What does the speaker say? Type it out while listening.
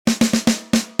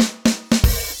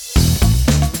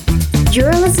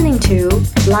You're listening to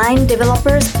Line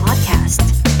Developers Podcast.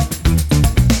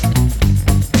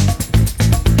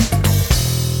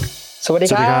 สวัสดี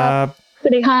ครับ ส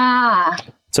วัสดีค่ะ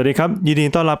สวัสดีครับยินดี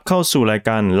ต้อนรับเข้าสู่รายก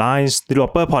าร Line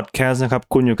Developer Podcast นะครับ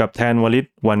คุณอยู่กับแทนวลิต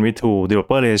วันวิทู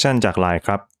Developer Relation จาก Line ค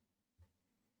รับ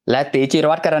และตีจิร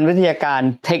วัฒน์การันวิทยาการ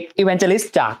Tech Evangelist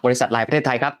จากบริษัท Line ประเทศไ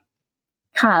ทยครับ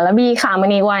ค่ะและบีค่ะม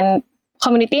ณีวัน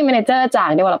Community Manager จาก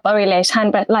Developer Relation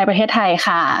Line ประเทศไทย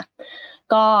ค่ะ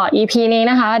ก็ EP นี้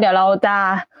นะคะเดี๋ยวเราจะ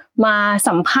มา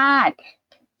สัมภาษณ์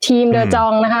ทีมเดอจอ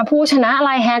งนะคะผู้ชนะ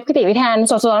Line Hack พิติวิแทน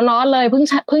สดๆร้อนๆเลยเ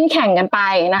พิ่งแข่งกันไป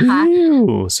นะคะ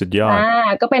สุดยอด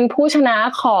ก็เป็นผู้ชนะ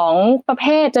ของประเภ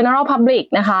ท General Public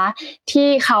นะคะที่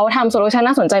เขาทำโซลูชัน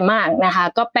น่าสนใจมากนะคะ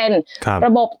ก็เป็นร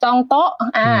ะบบจองโต๊ะ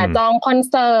จองคอน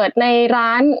เสิร์ตในร้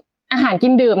านอาหารกิ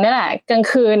นดื่มนี่แหละกลาง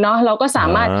คืนเนาะเราก็สา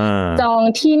มารถจอง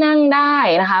ที่นั่งได้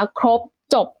นะคะครบ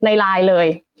จบใน Line เลย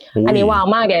อันนี้ว้าว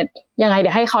มากเดี๋ยวยังไงเ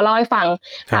ดี๋ยวให้เขาเล่าให้ฟัง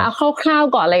เอาคร่าว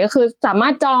ๆก่อนเลยก็คือสามา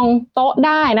รถจองโต๊ะไ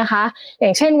ด้นะคะอย่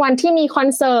างเช่นวันที่มีคอน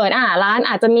เสิร์ตร้าน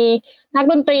อาจจะมีนัก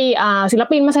ดนตรีศิล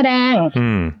ปินมาแสดง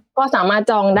ก็สามารถ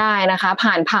จองได้นะคะ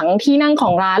ผ่านผังที่นั่งขอ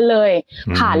งร้านเลย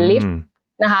ผ่านลิฟต์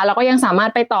นะคะแล้วก็ยังสามาร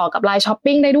ถไปต่อกับ Line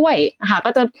Shopping ได้ด้วยนะคะ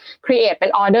ก็จะ create เป็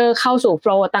นออเดอร์เข้าสู่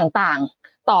flow ต่าง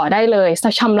ๆต่อได้เลย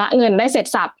ชำระเงินได้เสร็จ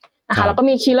สับนะคะแล้วก็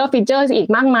มี killer features อีก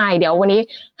มากมายเดี๋ยววันนี้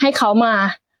ให้เขามา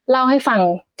เล่าให้ฟัง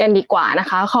กันดีกว่านะ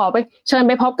คะขอไปเชิญไ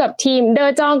ปพบกับทีมเด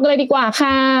อจองกันเลยดีกว่า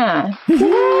ค่ะ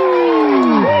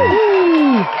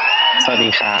สวัสดี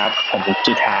ครับผม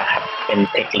จุธาครับเป็น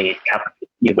Tech Lead ครับ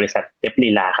อยู่บริษัทเดฟลี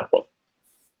ลาครับผม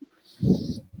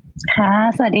ค่ะ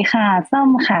สวัสดีค่ะส้ม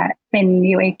ค่ะเป็น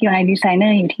UX UI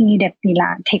Designer อยู่ที่เดฟลีลา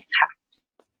Tech ค่ะ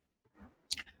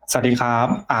สวัสดีครับ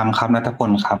อาร์มครับณัฐพ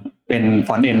ลครับเป็น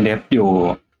Front End Dev อยู่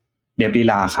เดฟลี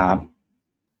ลาครับ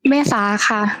เมษา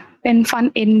ค่ะเป็น Front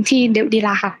End ที่เดฟลีล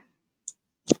าค่ะ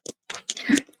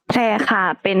แพรค่ะ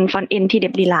เป็น Front End ที่เด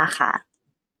ฟลีลาค่ะ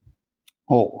โ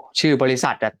อ้ชื่อบริษั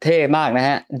ทเท่มากนะฮ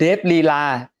ะเดฟลีลา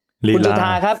คุณจุธ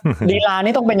าครับลีลา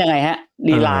นี่ต้องเป็นยังไงฮะ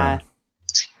ลีลา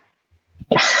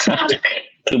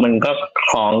คือมันก็ค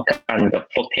ล้องกันกับ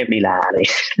พวกเทพลีลาเลย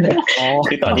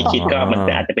คือตอนที่คิดก็มัน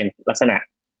อาจจะเป็นลักษณะ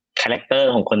คาแรคเตอ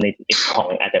ร์ของคนในของ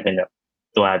อาจจะเป็นแบบ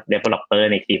ตัว developer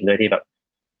ในทีมด้วยที่แบบ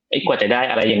กว่าจะได้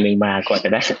อะไรอย่างนึงมากว่าจะ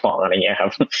ได้ของอะไรเงี้ยครับ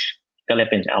ก็เลย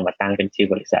เป็นเอามาตั้งเป็นชื่อ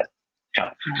บริษัทครับ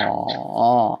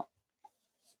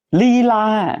ลีลา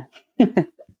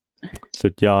สุ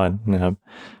ดยอดนะครับ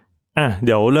เ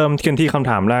ดี๋ยวเริ่มกันที่คำ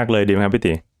ถามแรกเลยดีไหมครับพี่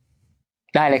ติ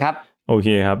ได้เลยครับโอเค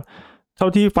ครับเท่า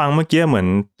ที่ฟังเมื่อกี้เหมือน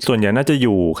ส่วนใหญ่น่าจะอ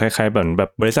ยู่คล้ายๆแบบ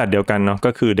บริษัทเดียวกันเนาะ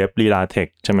ก็คือเดฟลีลาเทค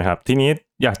ใช่ไหมครับทีนี้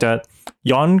อยากจะ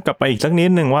ย้อนกลับไปอีกสักนิ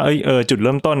ดนึงว่าจุดเ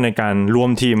ริ่มต้นในการรวม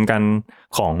ทีมกัน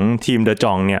ของทีมเดอะจ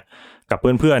องเนี่ยกับ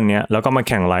เพื่อนๆเนี่ยแล้วก็มาแ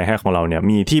ข่งไลน์แฮกของเราเนี่ย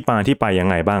มีที่มาที่ไปยัง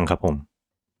ไงบ้างครับผม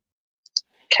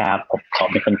ครับผมขอ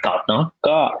เป็นคนตอบเนาะ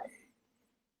ก็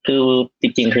คือจ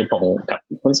ริงๆคือผมกับ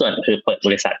หุ้นส่วนคือเปิดบ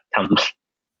ริษัทท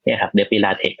ำเนี่ยครับเดฟลีล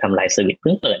าเทคทำไลฟ์เซอร์วิสเ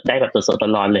พิ่งเปิดได้แบบสด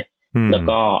ๆร้อนๆเลยแล้ว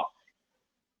ก็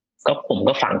ผม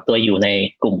ก็ฝังตัวอยู่ใน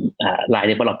กลุ่มLine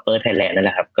Developer Thailand นั่นแห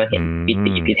ละครับก็เห็น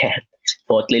พี่แทนโพ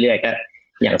สต์เรื่อยๆก็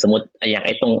อย่างสมมติอย่างไ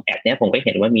อ้ตรงแอดเนี้ยผมก็เ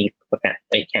ห็นว่ามีประกาศ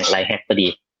ไปแข่ง Line Hack พอดี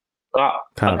ก็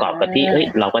ประกอบกับที่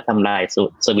เราก็ทำ Line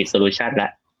Service Solution ละ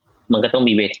มันก็ต้อง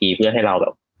มีเวทีเพื่อให้เราแบ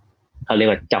บเขาเรียก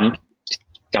ว่า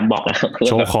จำบอกนะ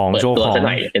โชว์ของตัวซะห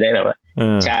น่อยจะได้แบบว่า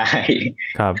ใช่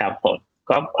ครับผม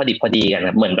ก็พอดีกันน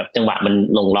ะเหมือนแบบจังหวะมัน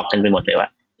ลงล็อกกันไปหมดเลยว่า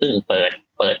เ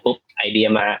ปิดปุ๊บไอเดีย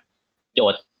มาโจ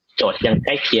ทย์ยังใก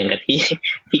ล้เคียงกับ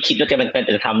ที่คิดว่า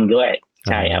จะทำด้วย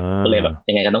ใช่ครับก็เลยแบบ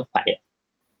ยังไงก็ต้องใส่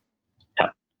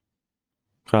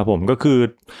ครับผมก็คือ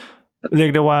เรียก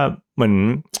ได้ว่าเหมือน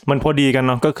มันพอดีกันเ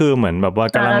นาะก็คือเหมือนแบบว่า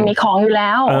กำลังมีของอยู่แล้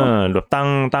วแบบ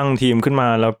ตั้งทีมขึ้นมา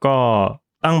แล้วก็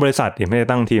ตั้งบริษัทไม่ได้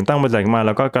ตั้งทีมตั้งบริษัทขึ้นมาแ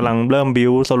ล้วก็กำลังเริ่ม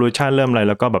build solution เริ่มอะไร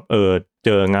แล้วก็แบบเจ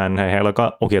องานแฮกแล้วก็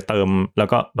โอเคเติมแล้ว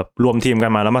ก็แบบรวมทีมกั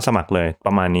นมาแล้วมาสมัครเลยป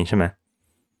ระมาณนี้ใช่ไหม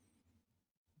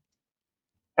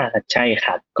ใช่ค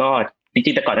รับก็จ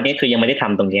ริงๆแต่ก่อนหน้านี้คือยังไม่ได้ท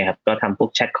ำตรงนี้ครับก็ทำพวก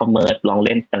แชทคอมเมอร์สลองเ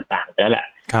ล่นต่างๆแล้วแหละ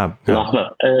ลองแบบ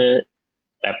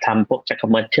แบบทำพวกแชทคอม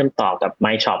เมอร์สเชื่อมต่อกับ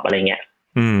My Shop อะไรเงี้ย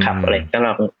ครับอะไรก็เร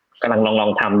ากำลังลอ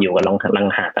งทำอยู่กำลัง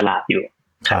หาตลาดอยู่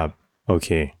ครับโอเค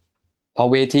พอ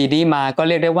เวทีนี้มาก็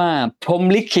เรียกได้ว่าพรหม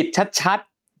ลิขิตชัด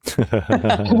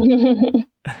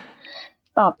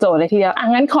ๆตอบโจทย์เลยทีเดียว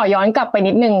งั้นขอย้อนกลับไป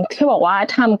นิดนึงที่บอกว่า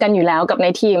ทำกันอยู่แล้วกับใน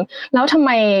ทีมแล้วทำไม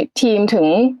ทีมถึง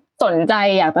สนใจ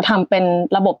อยากจะทำเป็น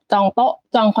ระบบจองโต๊ะ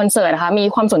จองคอนเสิร์ตนะคะมี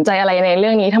ความสนใจอะไรในเรื่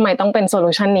องนี้ทำไมต้องเป็นโซ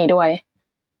ลูชันนี้ด้วย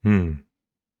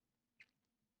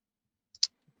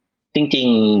จริง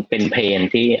ๆเป็นเพน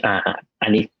ที่อั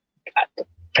นนี้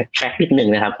แฟกต์นิดนึง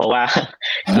นะครับเพราะว่า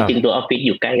จริงๆตัวออฟฟิศอ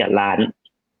ยู่ใกล้กับร้าน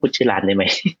พูดชื่อร้านได้ไหม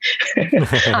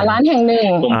ร้านแห่งหนึ่ง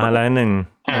ร้านหนึ่ง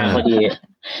พอ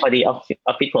ดีออ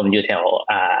ฟฟิศผมอยู่แถว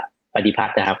ปฏิพัฒ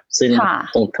น์นะครับซึ่ง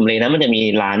ตรงทำเลนั้นมันจะมี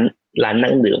ร้าน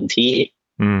นั่งดื่มที่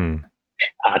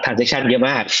transaction เยอะ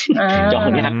มากจอง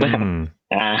ยากมาก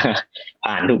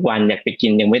ผ่านทุกวันอยากไปกิ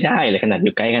นยังไม่ได้เลยขนาดอ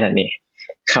ยู่ใกล้ขนาดนี้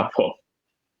ครับผม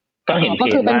ก็เห็นเพ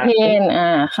ลนว่า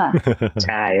ค่ะใ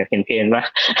ช่เห็นเพลนว่า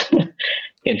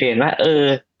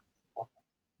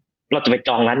เราจะไปจ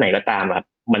องร้านไหนก็ตาม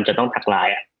มันจะต้องทักไล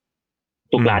น์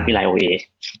ทุกร้านมีไลน์ OA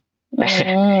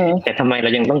แต่ทำไมเรา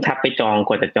ยังต้องทักไปจองก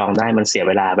ว่าจะจองได้มันเสียเ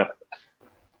วลาแบบ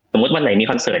สมมติวันไหนมี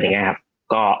คอนเสิร์ตอย่างเงี้ยครับ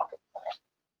ก็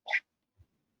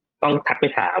ต้องทักไป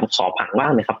ถามขอผังว่า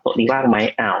งไหมครับโต๊ะนี้ว่างไหม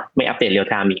ไม่อัปเดตเรียล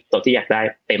ไทม์อีกโต๊ะที่อยากได้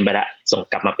เต็มไปละส่ง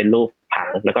กลับมาเป็นรูปผัง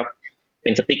แล้วก็เป็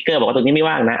นสติ๊กเกอร์บอกว่าตรงนี้ไม่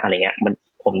ว่างนะอะไรเงี้ย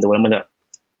ผมดูแล้วมัน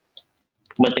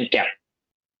เป็นแก็บ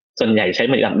ส่วนใหญ่ใช้เ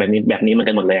หมือนแบบนี้มัน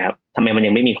กันหมดเลยครับทำไมมัน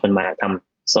ยังไม่มีคนมาท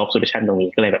ำซอฟต์โซลูชันตรงนี้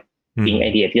ก็เลยแบบยิงไอ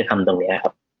เดียที่จะทำตรงนี้ค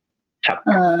รับ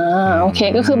โอเค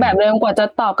ก็คือแบบเดิมกว่าจะ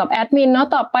ตอบกับแอดมินเนาะ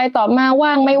ตอบไปตอบมา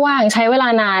ว่างไม่ว่างใช้เวลา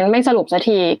นานไม่สรุปสัก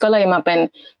ทีก็เลยมาเป็น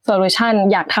โซลูชัน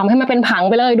อยากทำให้มันเป็นผัง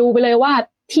ไปเลยดูไปเลยว่า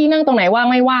ที่นั่งตรงไหนว่าง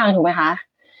ไม่ว่างถูกไหมคะ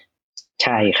ใ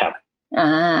ช่ครับ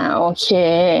โอเค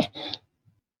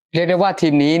เรียกได้ว่าที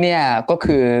มนี้เนี่ยก็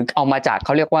คือเอามาจากเข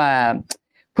าเรียกว่า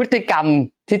พฤติกรรม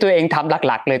ที่ตัวเองทำ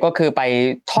หลักๆเลยก็คือไป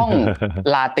ท่อง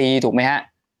ราตรีถูกไหมฮะ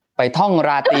ไปท่องร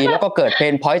าตรีแล้วก็เกิดเพ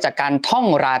นพอยต์จากการท่อง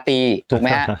ราตรีถูกไหม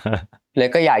ฮะเลย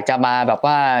ก็อยากจะมาแบบ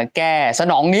ว่าแก้ส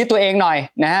นองนี้ตัวเองหน่อย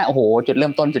นะฮะโอ้โหจุดเริ่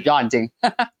มต้นสุดยอดจริง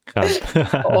ครับ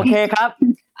โอเคครับ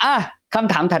ค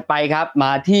ำถามถัดไปครับม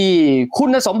าที่คุ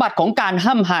ณสมบัติของการ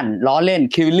ห้ำหั่นล้อเล่น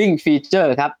killing feature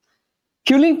ครับ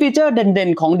killing feature เด่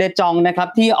นๆของเดจองนะครับ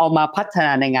ที่เอามาพัฒน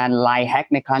าในงาน Line Hack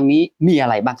ในครั้งนี้มีอะ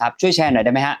ไรบ้างครับช่วยแชร์หน่อยไ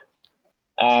ด้ไหมฮะ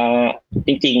จ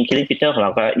ริงๆ killing feature ของเร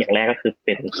าก็อย่างแรกก็คือเ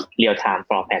ป็น real time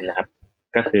floor plan นะครับ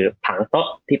ก็คือผังโต๊ะ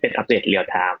ที่เป็นอัปเดต real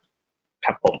time ค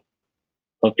รับผม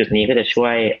ตรงจุดนี้ก็จะช่ว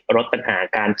ยลดปัญหา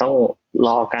การต้องร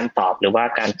อการตอบหรือว่า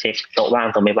การเช็คโต๊ะว่าง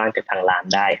โต๊ะไม่ว่างจากทางร้าน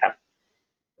ได้ครับ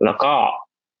แล้วก็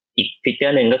อีกฟีเจอ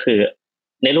ร์หนึ่งก็คือ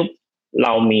ในรูปเร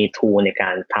ามี tool ในกา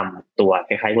รทำตัวค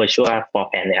ล้ายๆ virtual floor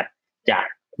plan นะครับจาก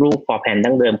รูป floor plan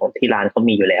ดั้งเดิมของที่ร้านเขา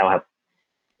มีอยู่แล้วครับ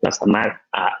เราสามารถ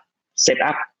set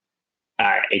up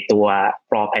ไอตัว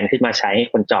floor plan ขึ้นมาใช้ให้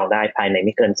คนจองได้ภายในไ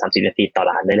ม่เกิน30นาทีต่อ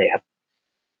ร้านได้เลยครับ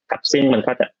ซึ่งมัน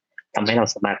ก็จะทำให้เรา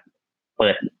สามารถเปิ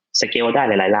ดสเกลได้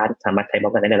หลายๆร้านสามารถใช้พร้อ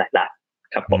มกันได้หลายๆร้าน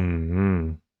ครับผม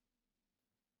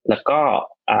แล้วก็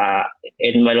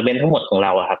environment ทั้งหมดของเร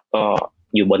าครับก็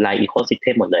อยู่บน Line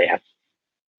Ecosystem หมดเลยครับ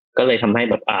ก็เลยทำให้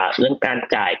แบบเรื่องการ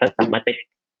จ่ายก็สามารถไป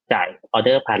จ่ายออเด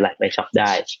อร์ผ่าน Line My Shop ไ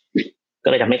ด้ก็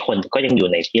เลยทำให้คนก็ยังอยู่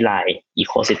ในที่ Line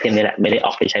Ecosystem นี่แหละไม่ได้อ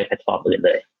อกไปใช้แพลตฟอร์มอื่นเ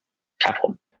ลยครับผ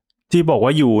มที่บอกว่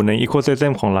าอยู่ใน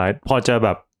Ecosystem ของ Line พอจะแบ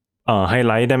บไฮไ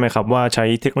ลท์ได้ไหมครับว่าใช้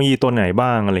เทคโนโลยีตัวไหนบ้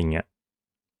างอะไรเงี้ย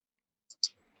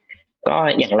ก็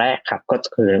อย่างแรกครับก็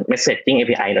คือ Messaging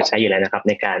API เราใช้อยู่แล้วนะครับ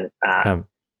ในการ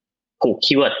ผูก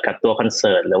คีย์เวิร์ดกับตัวคอนเ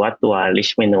สิร์ตหรือว่าตัว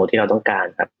rich menu ที่เราต้องการ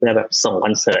ครับเพื่อแบบส่งค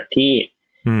อนเสิร์ตที่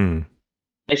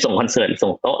ไม่ส่งคอนเสิร์ตส่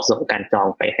งโต๊ะส่งการจอง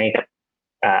ไปให้กับ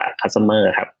customer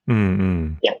ครับ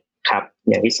อ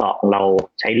ย่างที่สองเรา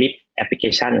ใช้ LIFF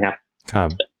application ครับ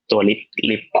ตัว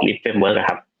LIFF framework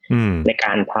ครับในก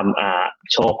ารท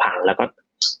ำโชว์ผังแล้วก็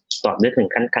ตอบได้ถึง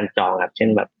ขั้นการจองครับเช่น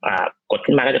แบบกด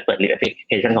ขึ้นมาก็จะเปิด LIFF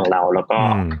application ของเราแล้วก็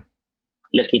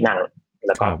เลือกที่นั่งแ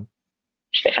ล้วก็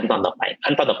ไปขั้นตอนต่อไ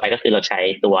ปก็คือเราใช้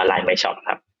ตัว Line My Shop ค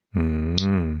รับ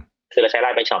คือเราใช้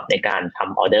Line My Shop ในการท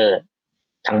ำออเดอร์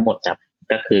ทั้งหมดครับ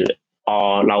ก็คือพอ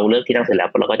เราเลือกที่นั่งเสร็จแล้ว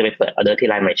เราก็จะไปเปิดออเดอร์ที่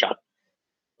Line My Shop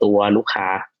ตัวลูกค้า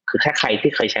คือถ้าใคร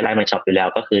ที่เคยใช้ Line My Shop อยู่แล้ว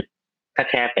ก็คือถ้า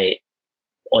แค่ไป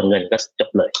โอนเงินก็จบ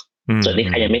เลยส่วนที่ใ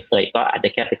ครยังไม่เคยก็อาจจะ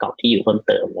แค่ไปกรอกที่อยู่เพิ่มเ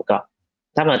ติมแล้วก็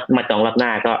ถ้ามาจองรอบหน้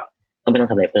าก็ไม่ต้อง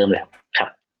ทำอะไรเพิ่มแล้วครับ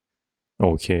โอ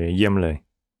เคเยี่ยมเลย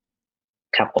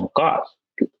ครับผมก็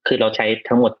คือเราใช้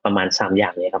ทั้งหมดประมาณ3อย่า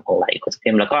งนี้ครับของ Line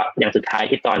Ecosystem แล้วก็อย่างสุดท้าย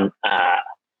ที่ต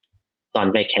อน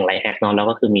ไปแข่ง Line Hack เนาะแล้ว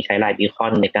ก็คือมีใช้ Line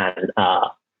Beacon ในการ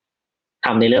ท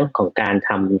ำในเรื่องของการท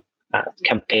ำแค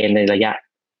มเปญในระยะ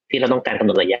ที่เราต้องการกำห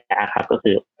นดระยะครับก็คื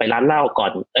อไปร้านเหล้าก่อ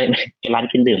นไปร้าน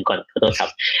กินดื่มก่อนขอโทษครับ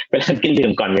ไปร้านกินดื่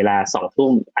มก่อนเวลา 20:00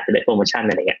 นอาจจะได้โปรโมชั่น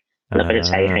อะไรเงี้ยแล้วก็จะ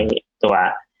ใช้ให้ตัว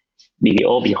video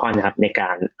beacon นะครับในกา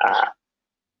ร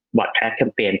บอทแทร็กแค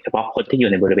มเปญเฉพาะคนที่อ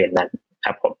ยู่ในบริเวณนั้นค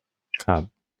รับผมครับ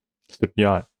สุดย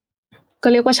อดก็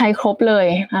เรียกว่าใช้ครบเลย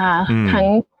ทั้ง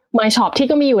My Shop ที่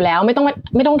ก็มีอยู่แล้วไม่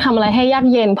ต้องทำอะไรให้ยาก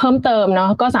เย็นเพิ่มเติมเนาะ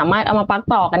ก็สามารถเอามาปลั๊ก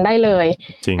ต่อกันได้เลย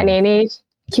อันนี้นี่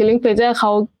killing feature เข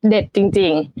าเด็ดจริ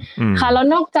งๆค่ะแล้ว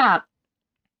นอกจาก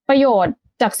ประโยชน์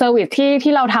จากเซอร์วิส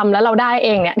ที่เราทำแล้วเราได้เอ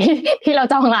งเนี่ยที่เรา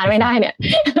จองร้านไม่ได้เนี่ย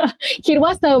คิดว่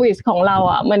าเซอร์วิสของเรา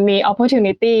อ่ะมันมี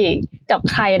opportunity กับ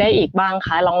ใครได้อีกบ้างค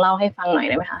ะลองเล่าให้ฟังหน่อย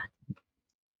ได้ไหมคะ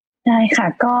ได้ค่ะ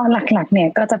ก็หลักๆเนี่ย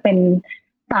ก็จะเป็น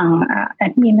ฝั่งแอ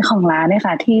ดมินของร้านเนี่ย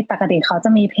ค่ะที่ปกติเขาจะ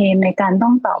มีเพนในการต้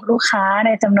องตอบลูกค้าใน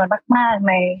จำนวนมากๆ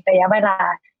ในระยะเวลา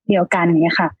เดียวกันเ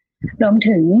นี่ยค่ะรวม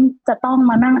ถึงจะต้อง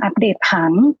มานั่งอัปเดตผั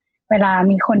งเวลา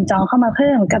มีคนจองเข้ามาเ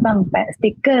พิ่มก็ต้องแปะส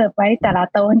ติ๊กเกอร์ไว้แต่ละ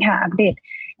โต๊ะค่ะอัปเดต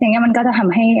อย่างเงี้ยมันก็จะท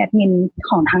ำให้แอดมิน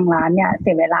ของทางร้านเนี่ยเ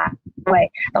สียเวลาด้วย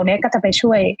ตรงนี้ก็จะไป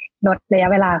ช่วยลดระยะ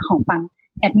เวลาของฝั่ง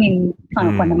แอดมินฝั่ง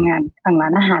คนทำงานฝั่งร้า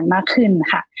นอาหารมากขึ้น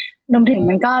ค่ะรวมถึง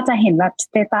มันก็จะเห็นแบบส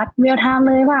เตตัสเรียลไทม์เ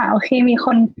ลยว่าโอเคมีค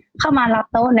นเข้ามารับ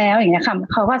โต๊ะแล้วอย่างเงี้ยค่ะ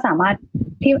เขาก็สามารถ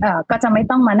ที่ก็จะไม่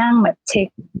ต้องมานั่งแบบเช็ค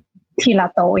ทีละ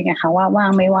โต๊ะอย่างเงี้ยค่ะว่าว่า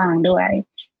งไม่ว่างด้วย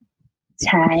ใ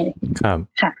ช่ครับ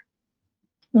ค่ะ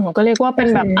ก็เรียกว่าเป็น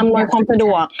แบบอำนวยความสะด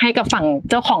วกให้กับฝั่ง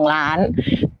เจ้าของร้าน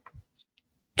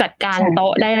จัดการโต๊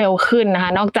ะได้เร็วขึ้นนะค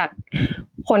ะนอกจาก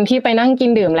คนที่ไปนั่งกิน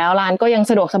ดื่มแล้วร้านก็ยัง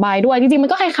สะดวกสบายด้วยจริงๆมัน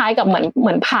ก็คล้ายๆกับเห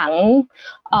มือนผัง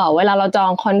เวลาเราจอ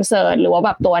งคอนเสิร์ตหรือว่าแบ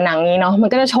บตัวหนังนี้เนาะมัน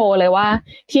ก็จะโชว์เลยว่า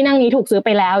ที่นั่งนี้ถูกซื้อไป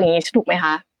แล้วอย่างนี้ถูกไหมค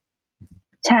ะ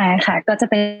ใช่ค่ะก็จะ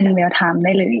เป็นเรียลไทม์ไ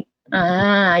ด้เลย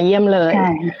เยี่ยมเลย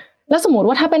แล้วสมมติ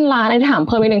ว่าถ้าเป็นร้านไอ้ถามเ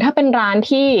พิ่มอีกนึงถ้าเป็นร้าน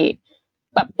ที่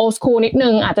แบบโอสคูลนิดนึ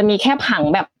งอาจจะมีแค่ผัง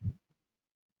แบบ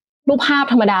รูปภาพ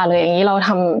ธรรมดาเลยอย่างนี้เร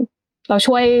า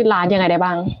ช่วยร้านยังไงได้บ้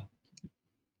าง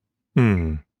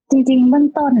จริงๆเบื้อง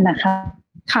ต้นนะคะ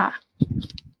ค่ะ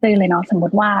เลยเนาะสมม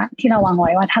ติว่าที่เราวางไ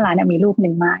ว้ว่าถ้าร้านมีรูปห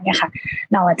นึ่งมาเนี่ยค่ะ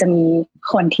เราอาจจะมี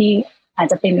คนที่อาจ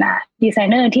จะเป็นดีไซ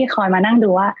เนอร์ที่คอยมานั่งดู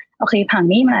ว่าโอเคผัง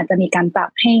นี้มันอาจจะมีการปรับ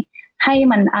ให้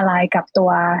มันอะไรกับตัว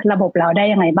ระบบเราได้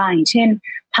ยังไงบ้างอย่างเช่น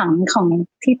ผังของ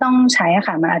ที่ต้องใช้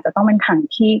ค่ะมันอาจจะต้องเป็นผัง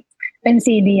ที่เป็น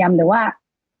สี่เหลี่ยมหรือว่า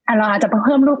เราอาจจะเ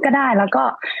พิ่มรูปก็ได้แล้วก็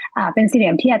เป็นสี่เหลี่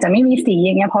ยมที่อาจจะไม่มีสีอ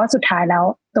ย่างเงี้ยเพราะว่าสุดท้ายแล้ว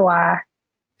ตัว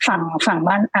ฝั่ง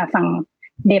บ้านฝั่ง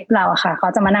เดฟเราค่ะเขา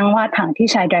จะมานั่งวาดผังที่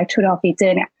ใช้ drag to draw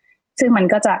feature เนี่ยซึ่งมัน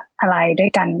ก็จะอะไรด้ว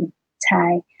ยกันใช่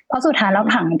เพราะสุดท้ายแล้ว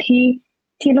ผัง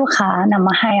ที่ลูกค้านำม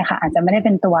าให้ค่ะอาจจะไม่ได้เ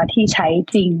ป็นตัวที่ใช้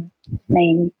จริง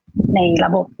ในร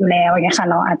ะบบอยู่แล้วอย่างเงี้ยค่ะ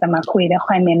เราอาจจะมาคุย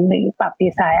requirement หรือปรับดี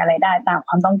ไซน์อะไรได้ตามค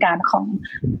วามต้องการของ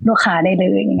ลูกค้าได้เล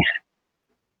ยอย่างเงี้ยค่ะ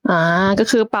ก็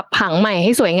คือปรับผังใหม่ใ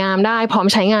ห้สวยงามได้พร้อม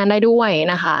ใช้งานได้ด้วย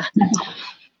นะคะ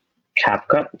ครับ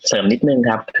ก็เสริมนิดนึงค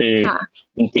รับคือ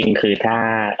จริงๆคือถ้า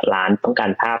ร้านต้องกา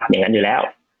รภาพอย่างนั้นอยู่แล้ว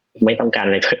ไม่ต้องการอ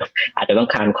ะไรเพิ่มอาจจะต้อง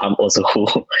การความโอซูคู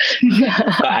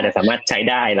ก็อาจจะสามารถใช้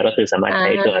ได้แล้วก็คือสามารถใ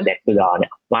ช้ตัวเด็กตัวเนี่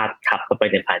ยวาดทับเข้าไป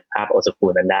ในผ่านภาพโอซูคู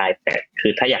นั้นได้แต่คื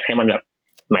อถ้าอยากให้มันแบบ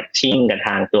แมทชิ่งกับท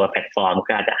างตัวแพลตฟอร์ม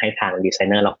ก็อาจจะให้ทางดีไซ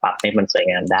เนอร์เราปรับให้มันสวย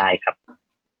งามได้ครับ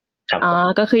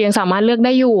ก็คือยังสามารถเลือกไ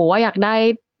ด้อยู่ว่าอยากได้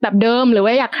แบบเดิมหรือว่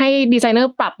าอยากให้ดีไซเนอ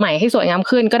ร์ปรับใหม่ให้สวยงาม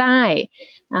ขึ้นก็ได้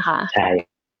นะคะใช่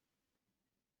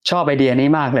ชอบไอเดียนี้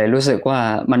มากเลยรู้สึกว่า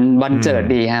มันบันเจิด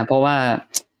ดีฮะเพราะว่า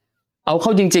เอาเข้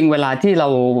าจริงๆเวลาที่เรา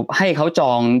ให้เขาจ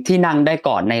องที่นั่งได้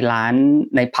ก่อนในร้าน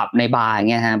ในผับในบาร์เ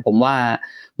งี้ยฮะผมว่า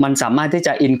มันสามารถที่จ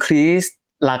ะ increase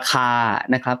ราคา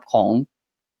นะครับของ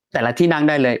แต่ละที่นั่ง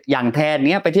ได้เลยอย่างแทน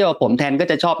เนี้ยไปเที่ยวกับผมแทนก็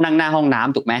จะชอบนั่งหน้าห้องน้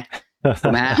ำถูกไหมถู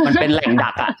กไหมฮะมันเป็นแหล่งดั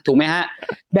กอะถูกไหมฮะ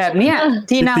แบบเนี้ย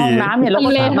ที่หน้าห้องน้ำเนี่ยเราก็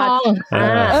สามารถ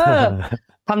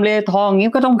ทำเลทอง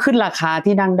งี้ก็ต้องขึ้นราคา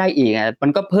ที่นั่งได้อีกอ่ะมั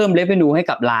นก็เพิ่ม revenue ให้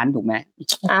กับร้านถูกไหม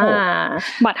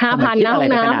บัตร 5,000 นะห้อ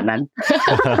งน้ำขนาดนั้น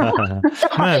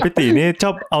พี่ตีนี่ช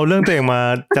อบเอาเรื่องตัวเองมา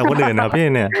จากคนอื่นนะพี่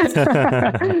เนี่ย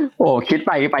โอ้คิดไ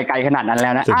ปไกลขนาดนั้นแล้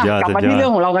วนะกลับมาที่เรื่อ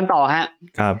งของเรากันต่อฮะ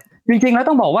ครับจริงๆแล้ว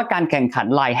ต้องบอกว่าการแข่งขัน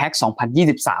LINE Hack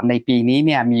 2023ในปีนี้เ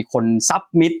นี่ยมีคน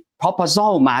submit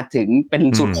proposal มาถึงเป็น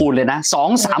สุดคูณเลยนะ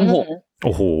236โ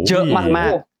อ้โหเยอะมา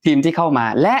กๆทีมที่เข้ามา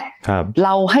และเร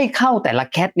าให้เข้าแต่ละ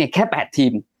แคทเนี่ยแค่8ที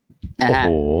มนะฮะ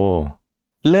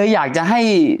เลยอยากจะให้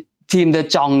ทีมเดอะ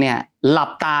จองเนี่ยหลั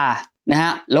บตานะฮ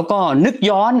ะแล้วก็นึก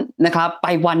ย้อนนะครับไป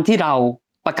วันที่เรา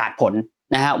ประกาศผล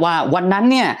นะฮะว่าวันนั้น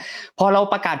เนี่ยพอเรา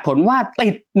ประกาศผลว่าติ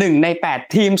ด1ใน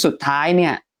8ทีมสุดท้ายเนี่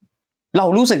ยเรา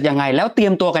รู้สึกยังไงแล้วเตรี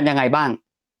ยมตัวกันยังไงบ้าง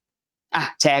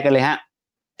แชร์กันเลยฮะ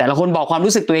แต่ละคนบอกความ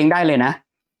รู้สึกตัวเองได้เลยนะ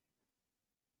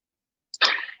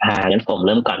งั้นผมเ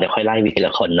ริ่มก่อนเดี๋ยวค่อยไล่วีล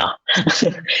ะคนเนาะ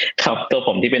ครับตัวผ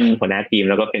มที่เป็นหัวหน้าทีม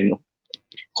แล้วก็เป็น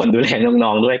คนดูแลน้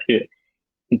องๆด้วยคือ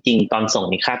จริงๆตอนส่ง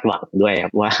นี่คาดหวังด้วยครั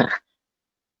บว่า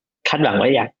คาดหวังว่า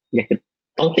อยาก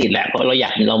ต้องติดแหละเพราะเราอยา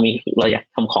ก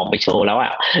ทำของไปโชว์แล้วอ่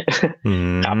ะ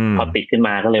ครับพอติดขึ้นม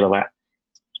าก็เลยแบบว่า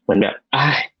เหมือนแบบ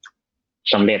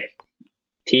สำเร็จ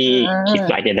ที่คิด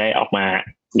ไว้จะได้ออกมา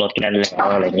ลดกันแล้ว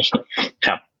อะไรอย่างนี้ค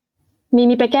รับ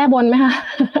มีไปแก้บนไหมคะ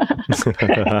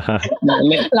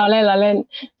เราเล่น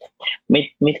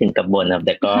ไม่ถึงกับบนครับแ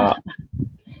ต่ก็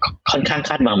ค่อนข้างค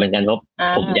าดหวังเหมือนกันเพราะ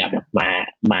ผมอยาก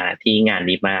มาที่งาน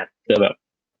นี้มากเพื่อแบบ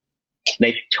ได้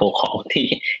โชว์ของที่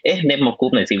เน็ตมากรุ๊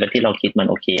ปหน่อยสิว่าที่เราคิดมัน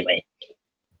โอเคไหม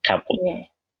ครับผม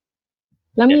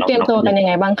แล้วมีเตรียมตัวกันยังไ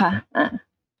งบ้างคะ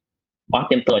เ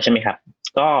ตรียมตัวใช่ไหมครับ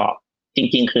ก็จ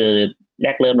ริงๆคือแร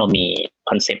กเริ่มเรามี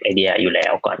คอนเซปต์ไอเดียอยู่แล้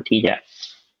วก่อนที่จะ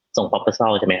ส่ง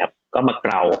proposal ใช่ไหมครับก็มาเก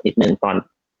ลานิดนึงต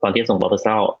อนที่ส่ง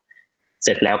proposal เส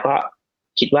ร็จแล้วก็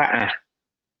คิดว่า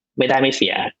ไม่ได้ไม่เสี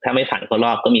ยถ้าไม่ผ่านเข้าร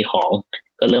อบก็มีของ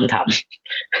ก็เริ่ม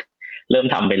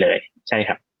ทำไปเลยใช่ค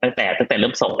รับตั้งแต่เ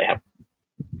ริ่มส่งเลยครับ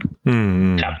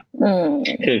ครับ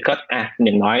คือก็อ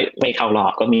ย่างน้อยไม่เข้ารอ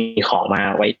บก็มีของมา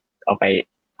ไว้เอาไป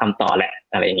ทำต่อแหละ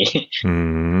อะไรอย่างนี้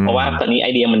เพราะว่าตอนนี้ไอ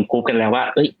เดียมันกรุ๊ปกันแล้วว่า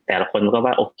แต่ละคนก็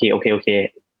ว่าโอเค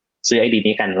ซื้อไอเดีย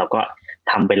นี้กันเราก็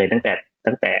ทำไปเลยตั้งแ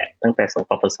ต่ส่ง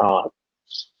proposal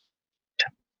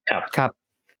ครับ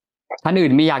ท่านอื่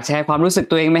นมีอยากแชร์ความรู้สึก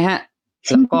ตัวเองไหมฮะ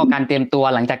แล้วก็การเตรียมตัว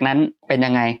หลังจากนั้นเป็น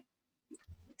ยังไง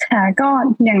ค่ะก็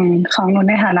อย่างของหนู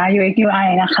ในฐานะ UX UI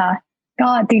นะคะก็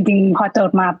จริงๆพอโจ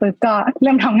ทย์มาปุ๊บก็เ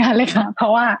ริ่มทำงานเลยค่ะเพรา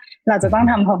ะว่าเราจะต้อง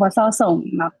ทำ proposal ส่ง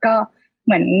แล้วก็เ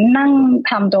หมือนนั่ง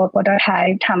ทำตัว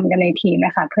prototype ทำกันในทีมน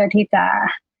ะคะเพื่อที่จะ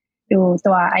ดู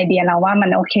ตัวไอเดียเราว่ามัน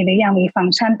โอเคหรือยังมีฟัง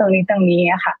ก์ชันตรงนี้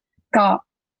อะค่ะก็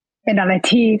เป็นอะไร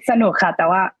ที่สนุกค่ะแต่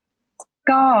ว่า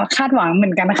ก็คาดหวังเหมื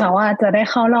อนกันนะคะว่าจะได้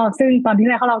เข้ารอบซึ่งตอนที่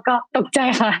ได้เข้ารอบก็ตกใจ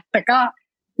ค่ะแต่ก็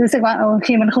รู้สึกว่าโอเค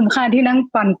มันคุ้มค่าที่นั่ง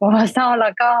ปั่น proposal แล้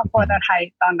วก็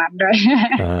prototype ตอนนั้นด้วย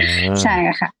ใช่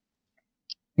ค่ะ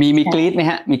มีกรี๊ดไหม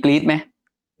ฮะมีกรี๊ดไหม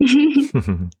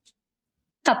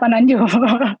แต่ตอนนั้นอ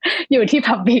ยู่ที่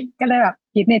public ก็เลยแบบ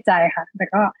คิดในใจค่ะแต่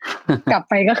ก็กลับ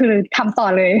ไปก็คือทำต่อ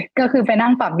เลยก็คือไปนั่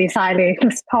งปรับดีไซน์เลย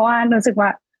เพราะว่ารู้สึกว่า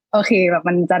โอเคแบบ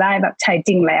มันจะได้แบบใช้จ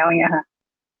ริงแล้วอย่างเงี้ยค่ะ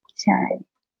ใช่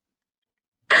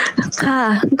ค่ะ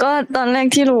ก็ตอนแรก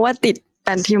ที่รู้ว่าติด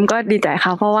8ทีมก็ดีใจค่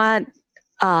ะเพราะว่า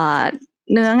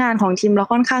เนื้องานของทีมเรา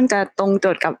ค่อนข้างจะตรงโจ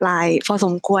ทย์กับไลน์พอส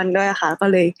มควรด้วยค่ะก็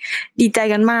เลยดีใจ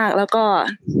กันมากแล้วก็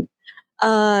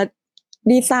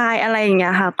ดีไซน์อะไรอย่างเงี้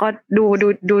ยค่ะก็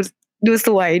ดูส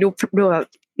วยดูแบบ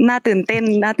น่าตื่นเต้น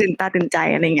น่าตื่นตาตื่นใจ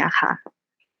อะไรอย่างเงี้ยค่ะ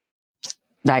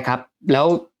ได้ครับแล้ว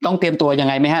ต้องเตรียมตัวยัง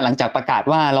ไงไหมฮะหลังจากประกาศ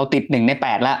ว่าเราติด1 ใน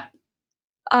 8ละ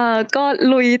ก็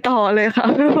ลุยต่อเลยค่ะ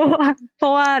เพรา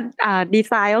ะว่าดี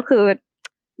ไซน์ก็คือ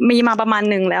มีมาประมาณ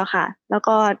นึงแล้วค่ะแล้ว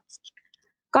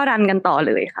ก็รันกันต่อ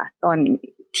เลยค่ะตอน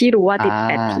ที่รู้ว่าติด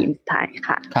8ทีมสุดท้าย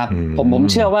ค่ะครับผม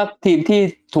เชื่อว่าทีมที่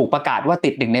ถูกประกาศว่าติ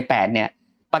ด1 ใน 8เนี่ย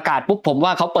ประกาศปุ๊บผมว่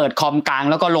าเขาเปิดคอมกลาง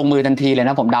แล้วก็ลงมือทันทีเลย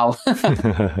นะผมเดา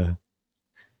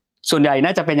ส่วนใหญ่น่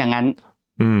าจะเป็นอย่างนั้น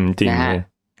จริงเลย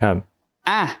ครับ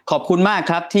ขอบคุณมาก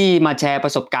ครับที่มาแชร์ปร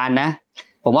ะสบการณ์นะ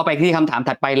ผมว่าไปที่คำถาม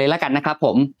ถัดไปเลยแล้วกันนะครับผ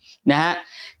มนะฮะ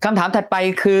คำถามถัดไป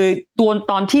คือ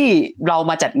ตอนที่เรา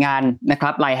มาจัดงานนะครั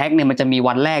บไลน์แฮกเนี่ยมันจะมี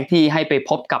วันแรกที่ให้ไป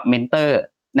พบกับเมนเตอร์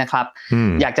นะครับ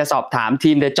อยากจะสอบถาม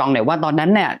ทีมเดอะจองหน่อยว่าตอนนั้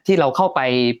นเนี่ยที่เราเข้าไป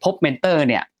พบเมนเตอร์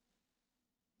เนี่ย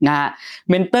นะฮะ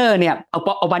เมนเตอร์เนี่ยเอ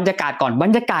าบรรยากาศก่อนบร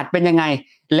รยากาศเป็นยังไง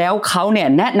แล้วเขาเนี่ย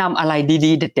แนะนำอะไร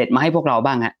ดีๆเด็ดๆมาให้พวกเรา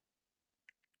บ้างฮะ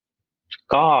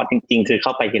ก็จริงๆคือเข้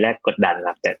าไปทีแรกกดดันค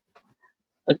รับแต่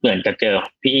เหมือนจะเจอ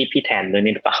พี่แทนด้วย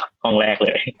นี่หรือเปล่าห้องแรกเล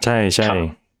ยใช่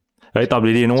เฮ้ยตอบ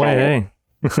ดีๆน้องเว้ยเฮ้ย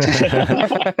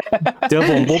เจอ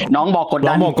ผมปุ๊บน้องบอกกด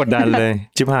ดันเลย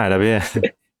ชิบหายแล้วพี่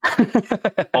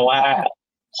เพราะว่า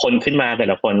คนขึ้นมาแต่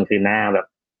ละคนคือหน้าแบบ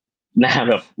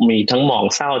มีทั้งหมอง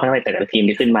เศร้าทั้งอะไรแต่ละทีม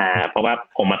ที่ขึ้นมาเพราะว่า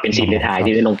ผมมาเป็นทีมท้าย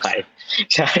ที่ได้ลงไป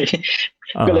ใช่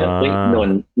ก็เลยโดน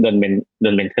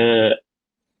เมนเทอร์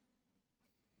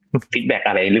ฟีดแบ็ก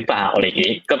อะไรหรือเปล่าอะไรอย่าง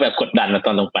นี้ก็แบบกดดันมาต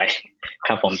อนลงไปค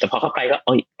รับผมแต่พอเข้าไปก็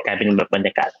กลายเป็นแบบบรรย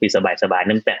ากาศคุยสบายๆ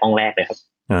นั่นแต่ห้องแรกเลยครับ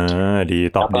ดี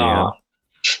ตอบดีครับ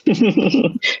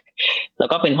แล้ว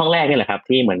ก็เป็นห้องแรกนี่แหละครับ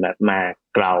ที่เหมือนแบบมา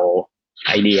เกลาไ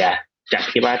อเดียจาก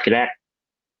ที่ว่าทีแรก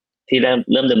ที่เ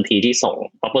ริ่มเดิมทีที่ส่ง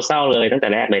proposal เลยตั้งแต่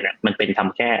แรกเลยเนี่ยมันเป็นท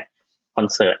ำแค่คอน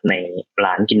เสิร์ตใน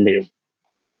ร้านกินดื่ม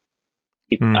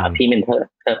พี่เมนเท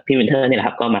อร์นี่แหละค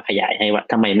รับก็มาขยายให้ว่า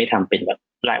ทำไมไม่ทำเป็นแบบ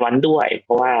รายวันด้วยเพ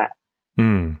ราะ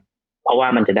ว่า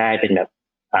มันจะได้เป็นแบบ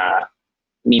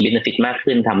มี benefit มาก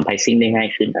ขึ้นทำ pricing ได้ง่าย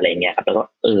ขึ้นอะไรเงี้ยครับแล้วก็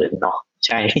เนาะใ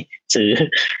ช่ซื้อ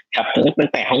ครับตั้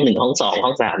งแต่ห้อง1ห้อง2ห้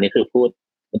อง3นี่คือพูด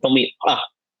มันต้องมี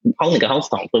ห้อง1กับห้อง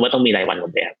2พูดว่าต้องมีรายวันหม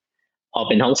ดเลยพอ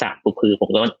เป็นห้อง3ปุ๊บคือผม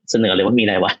ก็เสนอเลยว่ามี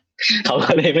รายวันเขา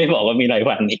ก็เลยไม่บอกว่ามีราย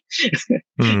วันอีก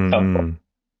ครับ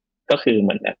ก็คือเห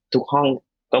มือนแบบทุกห้อง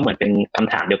ก็เหมือนเป็นค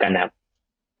ำถามเดียวกันนะครับ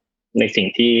ในสิ่ง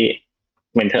ที่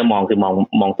เมนเทอร์มองคือ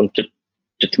มองตรงจุ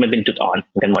ดที่มันเป็นจุดอ่อน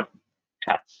กันหมดค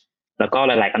รับแล้วก็ห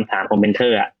ลายๆคำถามของเมนเทอ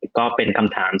ร์ก็เป็นค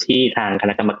ำถามที่ทางค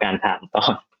ณะกรรมการถาม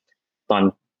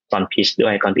ตอนพิชด้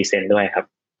วยตอนพรีเซนต์ด้วยครับ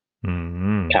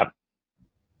ครับ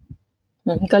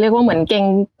ก็เรียกว่าเหมือนเก่ง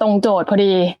ตรงโจทย์พอ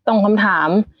ดีตรงคำถาม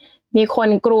มีคน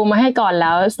กรูมาให้ก่อนแ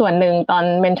ล้วส่วนหนึ่งตอน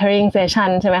mentoring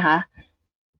session ใช่ไหมคะ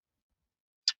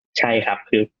ใช่ครับ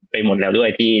คือ ไปหมดแล้วด้วย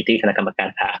ที่คณะกรรมการ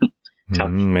ถามครับ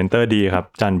เมนเตอร์ดีครับ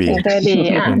อาจารย์บีเมนเตอร์ดี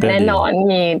แน่นอน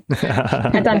มี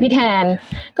อาจารย์พี่แทน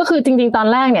ก็คือจริงๆตอน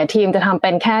แรกเนี่ยทีมจะทำเป็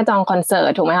นแค่จองคอนเสิร์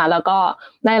ตถูกไหมคะแล้วก็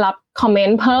ได้รับคอมเมน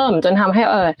ต์เพิ่มจนทำให้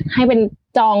ให้เป็น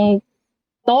จอง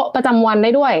โต๊ะประจำวันได้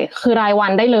ด้วยคือรายวั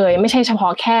นได้เลยไม่ใช่เฉพา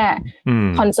ะแค่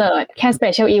คอนเสิร์ตแค่สเป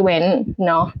เชียลอีเวนต์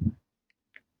เนาะ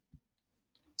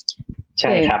ใ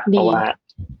ช่ครับเพราะว่า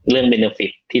เรื่องเบเนฟิ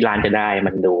ตที่ร้านจะได้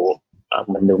มันดู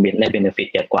ได้เบเนฟิต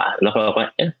เยอะกว่าแล้วเราก็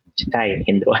ใช่เ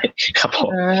ห็นด้วยครับผม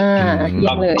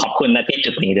ขอบคุณนะที่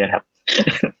จุดนี้ด้วยครับ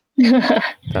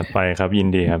จัดไปครับยิน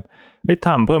ดีครับถ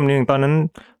ามเพิ่มนิดนึงตอนนั้น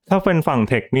ถ้าเป็นฝั่ง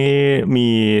เทคนี่มี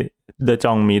เดอะจ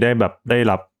องมีได้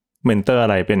รับเมนเตอร์อะ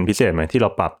ไรเป็นพิเศษไหมที่เรา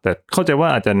ปรับแต่เข้าใจว่า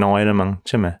อาจจะน้อยแล้วมั้งใ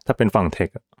ช่ไหมถ้าเป็นฝั่งเทค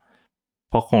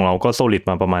เพราะของเราก็โซลิด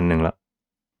มาประมาณนึงแล้ว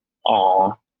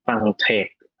ฝั่งเทค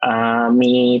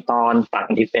มีตอนฝั่ง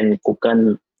ที่เป็น Google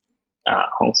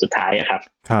ของสุดท้ายครับ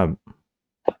ครับ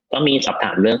ก็มีสอบถ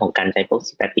ามเรื่องของการใช้พวก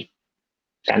static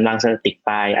การวาง static ไฟ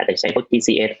ล์อาจจะใช้พวก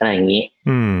GCS อะไรอย่างนี้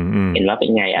เห็นว่าเป็น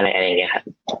ไงอะไรอย่างเงี้ยครับ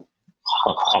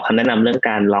ขอคำแนะนำเรื่อง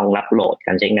การรองรับโหลดก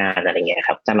ารใช้งานอะไรเงี้ยค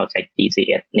รับถ้าเราใช้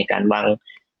GCS ในการวาง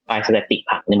ไฟล์ static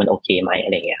ผักนี่มันโอเคไหมอะ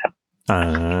ไรเงี้ยครับ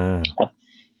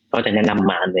ก็จะแนะนำ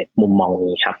มาในมุมมอง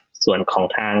นี้ครับส่วนของ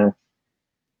ทา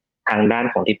งด้าน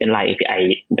ของที่เป็น Line API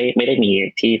ไม่ได้มี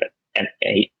ที่แบบ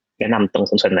แนะนำตรง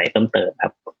ส่วนไหนเพิ่มเติมครั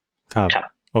บครับ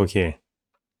โอเค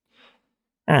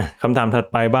คำถามถัด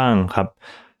ไปบ้างครับ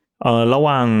ระห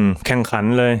ว่างแข่งขัน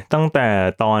เลยตั้งแต่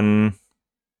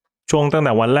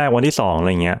วันแรกวันที่2อะไร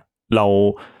เงี้ยเรา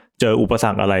เจออุปสร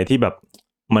รคอะไรที่แบบ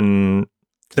มัน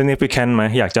significant ไหม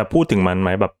อยากจะพูดถึงมันไหม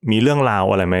แบบมีเรื่องราว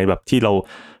อะไรไหมแบบที่เรา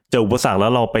เจออุปสรรคแล้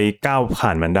วเราไปก้าวผ่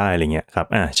านมันได้อะไรเงี้ยครับ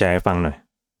แชร์ให้ฟังหน่อย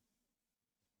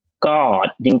ก็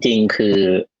จริงๆคือ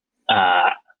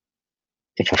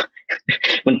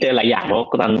มันเจอหลายอย่างเพราะ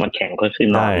ตอนวันแข่งก็คือ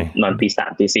นอนตี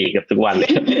 3 ตี 4กับทุกวันเลย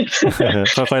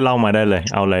ค่อยๆเล่ามาได้เลย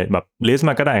เอาเลยแบบลิสต์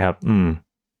มาก็ได้ครับ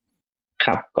ค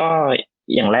รับก็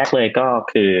อย่างแรกเลยก็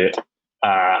คือ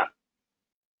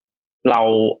เรา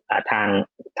ทา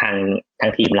ง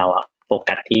ทีมเราโฟ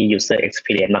กัสที่ user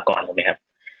experience มาก่อนถูกไหมครับ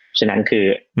ฉะนั้นคือ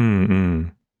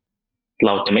เร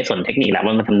าจะไม่สนเทคนิคแล้ว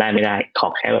ว่ามันทำได้ไม่ได้ขอ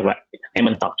แค่แบบว่าให้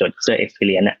มันตอบโจทย์ user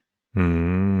experience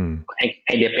ใ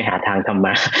ห้เด็บไปหาทางทำม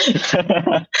า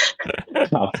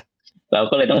ครับเรา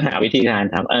ก็เลยต้องหาวิธีการ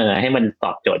ทำให้มันต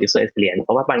อบโจทย์ user experience เพ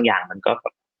ราะว่าบางอย่างมัน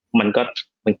ก็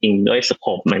จริงๆด้วยสโค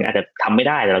ปมันอาจจะทำไม่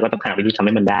ได้แต่เราก็ต้องหาวิธีทำใ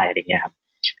ห้มันได้อะไรอย่างเงี้ยครับ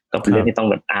ก็เป็นเรื่องที่ต้อง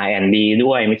แบบ R&D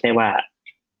ด้วยไม่ใช่ว่า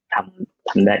ท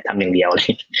ำได้ทำอย่างเดียวเล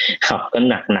ยครับก็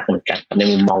หนักเหมือนกันใน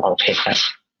มุมมองของเทคครับ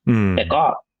แต่ก็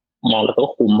มองแล้วก็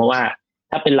คุ้มเพราะว่า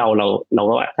ถ้าเป็นเรา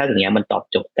ก็ว่าถ้าอย่างเงี้ยมันตอบ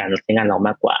โจทย์การใช้งานเราม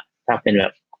ากกว่าถ้าเป็นแบ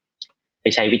บไป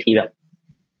ใช้วิธีแบบ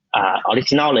ออริ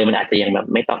จินอลเลยมันอาจจะยังแบบ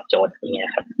ไม่ตอบโจทย์อย่างเงี้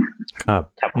ยครับค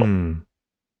รับ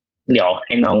เดี๋ยวใ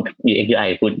ห้น้อง UX UI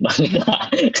พูดบ้าง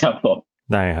ครับผม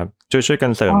ได้ครับช่วยกั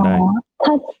นเสริมได้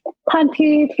ถ้า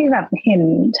ที่แบบเห็น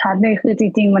ชัดเลยคือจ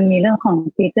ริงๆมันมีเรื่องของ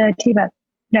ฟีเจอร์ที่แบบ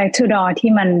direct to door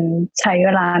ที่มันใช้เว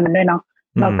ลามันด้วยเนาะ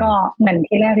แล้วก็เหมือน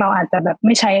ที่แรกเราอาจจะแบบไ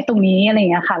ม่ใช้ตรงนี้อะไรอย่า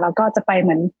งเงี้ยค่ะแล้วก็จะไปเห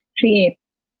มือน create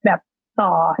แบบต่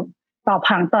อ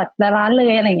ผังต่อร้านเล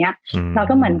ยอะไรเงี้ยเรา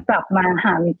ก็เหมือนปรับมาห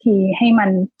าวิธีให้มัน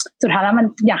สุดท้ายแล้วมัน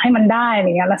อยากให้มันได้อะไร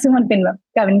เงี้ยแล้วซึ่งมันเป็นแบบ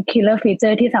กลายเป็น killer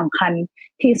feature ที่สำคัญ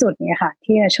ที่สุดเนี่ยค่ะ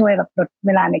ที่จะช่วยแบบลดเ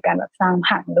วลาในการแบบสร้าง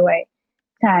ผังด้วย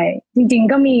ใช่จริง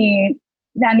ๆก็มี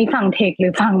ด้านนี้ฝั่งเทคหรื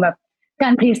อฝั่งแบบกา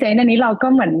รพรีเซนต์อันนี้เราก็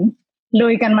เหมือนลุ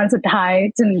ยกันมันสุดท้าย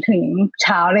จนถึงเ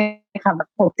ช้าเลยค่ะแบบ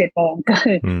 6-7 โมงก็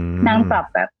คือนั่งปรับ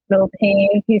แบบโรลเพล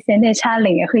ย์พรีเซนเทชันอะไร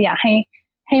เงี้ยคืออยากใ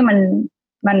ห้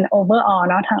มัน overall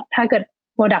เนาะถ้าเกิด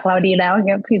product เราดีแล้วเ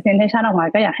งี้ย presentation ออกมา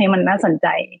ก็อยากให้มันน่าสนใจ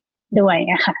ด้วย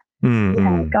นะคะ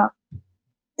ก็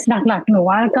หลักๆหนู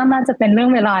ว่าก็น่าจะเป็นเรื่อ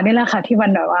งเวลานี่แหละค่ะที่มั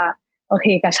นแบบว่าโอเค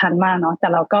กระชั้นมากเนาะแต่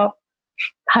เราก็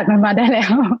ผ่านมันมาได้แล้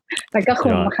วแล้วก็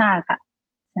คุ้มค่าค่ะ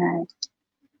ใช่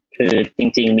คือจ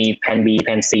ริงๆมีแผน B แผ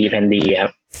น C แผน D ครั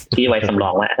บที่ไว้สำรอ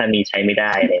งว่าถ้ามีใช้ไม่ไ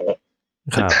ด้อะไรเงี้ย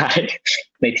สุดท้าย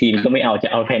ในทีมก็ไม่เอาจะ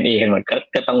เอาแผน A กันหมด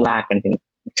ก็ต้องลากกันถึง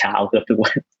เช้าเกือบทุก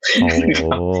วัน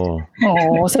โอ้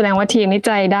แสดงว่าทีมนี้ใ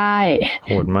จได้โ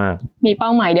หดมากมีเป้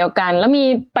าหมายเดียวกันแล้วมี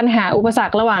ปัญหาอุปสร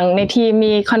รคระหว่างในทีม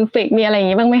มีคอนฟลิกต์มีอะไรอย่าง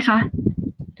งี้บ้างไหมคะ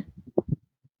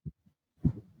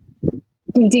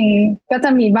จริงๆก็จะ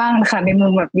มีบ้างค่ะในมุ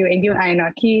มแบบ UX UI เนา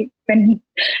ะที่เป็น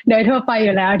โดยทั่วไปอ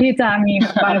ยู่แล้วที่จะมี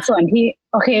บางส่วนที่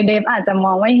โอเคเดฟอาจจะม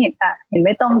องไม่เห็นไ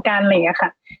ม่ตรงกันอะไรอย่างเงี้ยค่ะ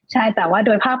ใช่แต่ว่าโด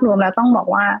ยภาพรวมแล้วต้องบอก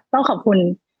ว่าต้องขอบคุณ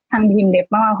ทางทีมเดฟ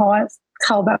มากเพราะว่าเข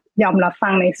าแบบยอมรับฟั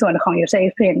งในส่วนของ user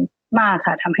experience มาก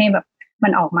ค่ะทำให้แบบมั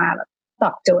นออกมาแบบต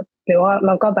อบโจทย์หรือว่าเร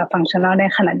าก็แบบฟังก์ชันแนลได้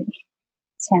ขนาดนี้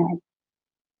ใช่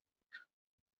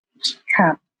ค่ะ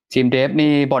ทีมเดฟ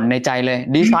นี่บ่นในใจเลย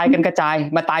ดีไซน์กันกระจาย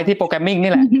มาตายที่โปรแกรมมิ่ง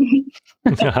นี่แหละ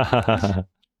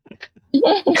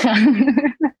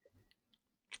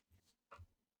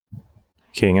โอ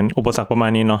เคงั้นอุปสรรคประมา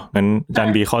ณนี้เนาะงั้นอาจาร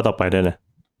ย์บีข้อต่อไปได้เลย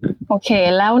โอเค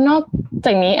แล้วนอกจ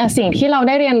ากนี้สิ่งที่เราไ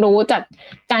ด้เรียนรู้จาก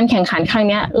การแข่งขันครั้ง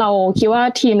นี้เราคิดว่า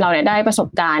ทีมเราเนี่ยได้ประสบ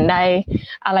การณ์ได้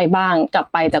อะไรบ้างกลับ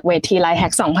ไปจากเวที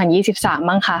LIFF 2023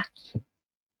บ้างคะ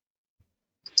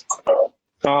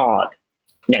ก็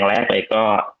อย่างแรกเลยก็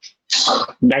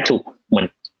ได้ถูกเหมือน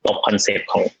ตกคอนเซปต์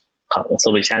ของโซ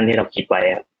ลูชันที่เราคิดไว้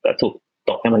ก็ถูก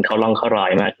ตกให้มันเข้าร่องเข้ารอ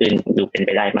ยมากขึ้นดูเป็นไป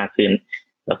ได้มากขึ้น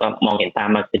แล้วก็มองเห็นภาพ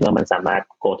มากขึ้นว่ามันสามารถ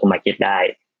go to market ได้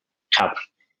ครับ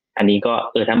อันนี้ก็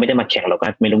ถ้าไม่ได้มาแข่งเราก็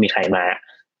ไม่รู้มีใครมา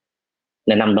แ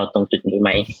นะนำเราตรงจุดนี้ไหม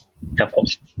ครับผม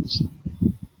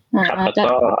ครับแล้ว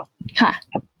ก็ค่ะ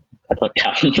ขอโทษครั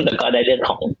บแล้วก็ได้เรื่อง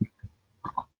ของ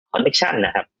connection น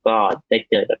ะครับก็ได้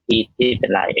เจอกับที่เป็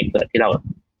นไลน์เอ็กเพิร์ทที่เรา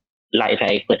ไลน์เ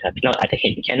อ็กเพิร์ทครับที่เราอาจจะเห็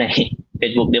นแค่ใน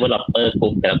Facebook Developer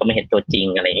Group แต่เราก็ไม่เห็นตัวจริง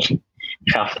อะไรอย่างนี้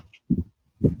ครับ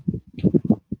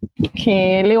โอเค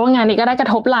เรียกว่างานนี้ก็ได้กร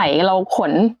ะทบไหลเราข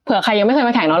นเผื่อใครยังไม่เคย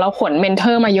มาแข่งเนาะเราขนเมนเท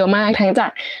อร์มาเยอะมากทั้งจาก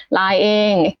LINE เอ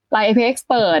ง LINE AP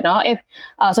Expert เนาะ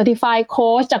Certified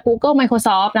Coach จาก Google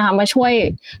Microsoft นะคะมาช่วย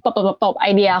ตบไอ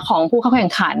เดียของผู้เข้าแข่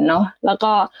งขันเนาะแล้ว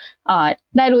ก็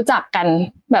ได้รู้จักกัน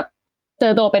แบบเจ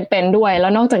อตัวเป็นๆด้วยแล้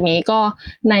วนอกจากนี้ก็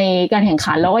ในการแข่ง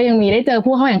ขันเราก็ยังมีได้เจอ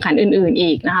ผู้เข้าแข่งขันอื่นๆ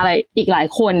อีกนะคะอีกหลาย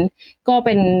คนก็เ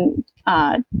ป็น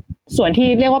ส่วนที่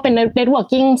เรียกว่าเป็น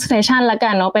networking session ละกั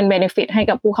นเนาะเป็น benefit ให้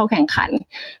กับผู้เข้าแข่งขัน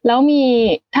แล้วมี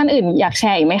ท่านอื่นอยากแช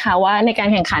ร์อีกไหมคะว่าในการ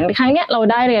แข่งขันครั้งนี้เรา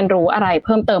ได้เรียนรู้อะไรเ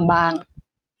พิ่มเติมบ้าง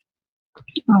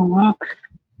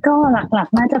ก็หลัก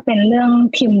ๆน่าจะเป็นเรื่อง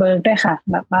ทีมเวิร์คด้วยค่ะ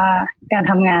แบบว่าการ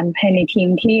ทำงานภายในทีม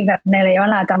ที่แบบในระยะเว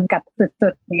ลาจำกัดสุ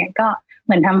ดๆอย่างเงี้ยก็เห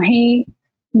มือนทำให้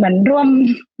เหมือนร่ว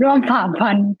มฝ่า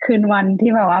ฟันคืนวัน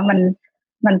ที่แบบว่า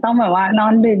มันต้องแบบว่านอ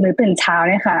นดึกหรือตื่นเช้า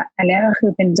เนี่ยค่ะอันนี้ก็คื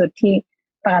อเป็นจุดที่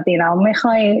ปกติเราไม่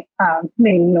ค่อย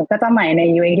หนูก็จะใหม่ใน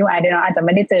UX UI ด้วยเนาะอาจจะไ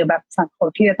ม่ได้เจอแบบสังคม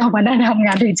ที่จะต้องมาได้ทำง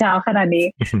านถึงเช้าขนาดนี้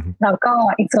แล้วก็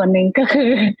อีกส่วนหนึ่งก็คือ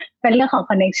เป็นเรื่องของ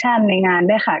connection ในงาน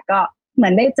ด้วยค่ะก็เหมื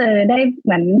อนได้เจอได้เห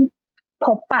มือนพ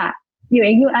บปะ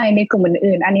UX UI ในกลุ่ม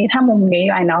อื่นๆอันนี้ถ้ามุม UX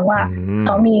UI เนาะว่าเข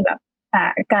ามีแบบ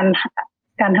ก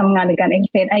ารทำงานหรือการ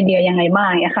express ไอเดียยังไงบ้าง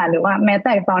เนี่ยค่ะหรือว่าแม้แ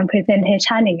ต่ตอน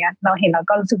presentation อย่างเงี้ยเราเห็นเรา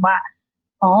ก็รู้สึกว่า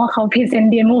อ๋อเขา present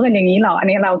demo กันอย่างนี้หรออัน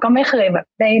นี้เราก็ไม่เคยแบบ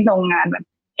ได้ลงงานแบบ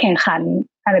แข่งขัน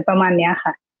อะไรประมาณเนี้ยค่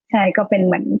ะใช่ก็เป็นเ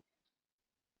หมือน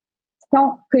ก็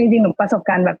คือจริงๆหนูประสบ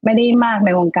การณ์แบบไม่ได้มากใน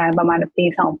วงการประมาณปี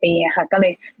2 ปีอะค่ะก็เล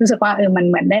ยรู้สึกว่ามัน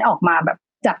เหมือนได้ออกมาแบบ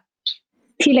จาก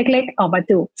ที่เล็กๆออกมา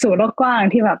สู่โลกกว้าง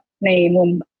ที่แบบในมุม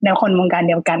แนวคนวงการ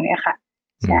เดียวกันเนี่ยค่ะ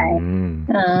ใช่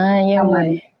เยี่ยมเลย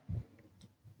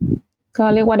ก็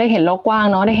เรียกว่าได้เห็นโลกกว้าง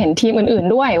เนาะได้เห็นทีมอื่น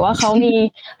ๆด้วยว่าเขามี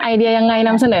ไอเดียยังไงน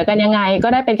ำเสนอกันยังไงก็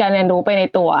ได้เป็นการเรียนรู้ไปใน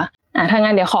ตัวถ้า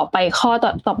งั้นเดี๋ยวขอไปข้อ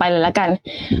ต่อไปเลยละกัน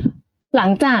หลัง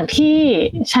จากที่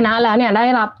ชนะแล้วเนี่ยได้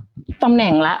รับตำแห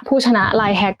น่งและผู้ชนะ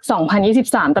LIFF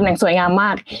 2023ตำแหน่งสวยงามม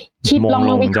ากคิดลอง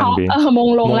มาวิเคราะห์มง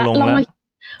ลงแล้วลอง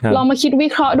มาคิดวิ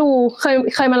เคราะห์ดู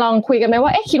เคยมาลองคุยกันไหมว่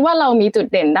าคิดว่าเรามีจุด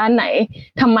เด่นด้านไหน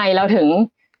ทำไมเราถึง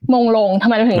มงลงทำ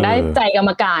ไมเราถึงได้ใจกรรม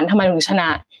การทำไมถึงชนะ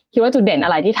คิดว่าจุดเด่นอะ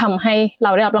ไรที่ทำให้เร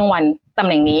าได้รับรางวัลตำแ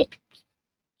หน่งนี้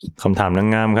คำถามนาง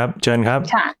งามครับเชิญครับ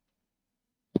ค่ะ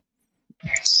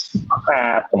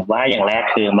ผมว่าอย่างแรก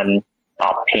คือมันตอ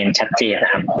บเพนชัดเจนน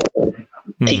ะครับ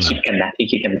ที่คิดกัน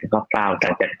คร่าวๆหลั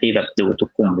งจากที่แบบดูทุก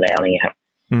กลุ่มแล้วอะไรเงี้ยครับ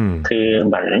คือเ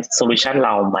หมือนโซลูชันเร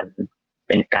ามันเ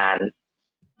ป็นการ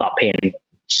ตอบเพน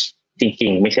จริ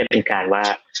งๆไม่ใช่เป็นการว่า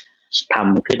ท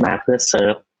ำขึ้นมาเพื่อเซิ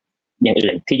ร์ฟอย่าง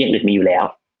อื่นที่อย่างอื่นมีอยู่แล้ว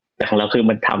แต่ของเราคือ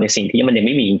มันทำในสิ่งที่มันยังไ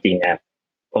ม่มีจริงๆครับ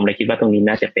ผมเลยคิดว่าตรงนี้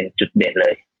น่าจะเป็นจุดเด่นเล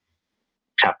ย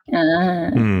ครับ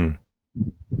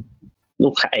ลู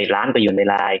กค้าร้านก็อยู่ใน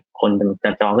ไลน์คน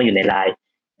จองก็อยู่ในไลน์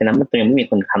ฉะนั้นมันยังไม่มี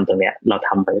คนทำตรงเนี้ยเราท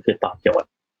ำไปก็คือตอบโจทย์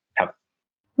ครับ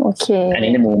โอเคอัน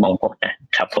นี้ในมุมมองผมนะ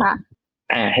ครับผม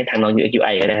ให้ทางน้อง UX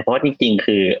UI ก็ได้เพราะว่าจริงๆ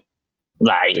คือ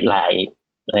หลาย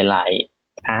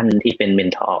ท่านที่เป็นเมน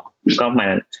ทอร์ก็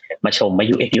มาชมว่า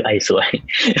UX UI สวย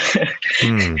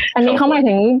อันนี้เขาหมาย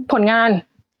ถึงผลงาน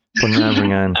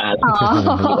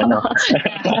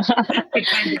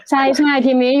ใช่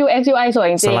ทีมนี้ UX UI สวย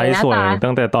จริงๆสไลด์สวย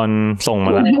ตั้งแต่ตอนส่งม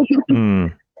าแล้ว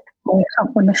ขอบ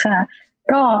คุณนะคะ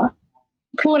ก็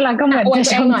พูดแล้วก็เหมือนจะ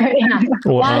ชมตัวเอง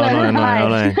ว่าเลย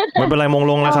ไม่เป็นไรมง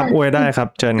ลงแล้วครับอวยได้ครับ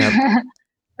เชิญครับ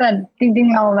แต่จริง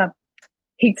ๆเราแบบ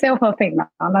Pixel Perfect เนา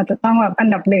ะเราจะต้องแบบอัน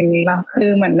ดับหนึ่งเราคือ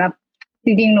เหมือนแบบจ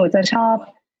ริงๆหนูจะชอบ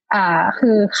คื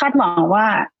อคาดหวังว่า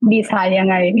ดีไซน์ยัง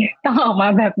ไงต้องออกมา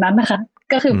แบบนั้นนะคะ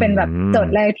ก็คือเป็นแบบโจท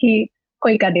ย์แรกที่คุ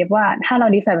ยกับเดฟว่าถ้าเรา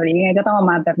ดีไซน์แบบนี้ยังไงก็ต้องออก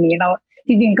มาแบบนี้เราจ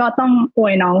ริงๆก็ต้องอว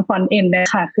ยน้องฟอนต์เอ็นด้วย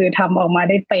ค่ะคือทำออกมา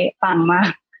ได้เป๊ะปังมา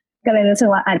ก ก็เลยรู้สึก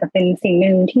ว่าอาจจะเป็นสิ่งห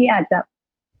นึ่งที่อาจจะ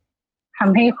ท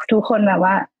ำให้ทุกคนแบบ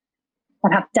ว่าปร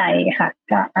ะทับใจค่ะ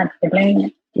ก็อาจจะเป็นเรื่อง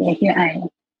UI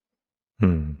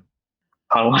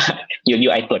เพราะว่า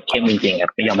UI ตรวจเข้มจริงๆครั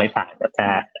บก็ยังไม่ผ่าน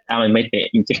ถ้ามันไม่เป๊ะ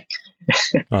จริง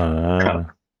ๆครับ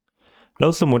แล้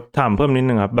วสมมติถามเพิ่มนิด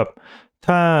นึงครับแบบ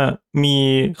ถ้ามี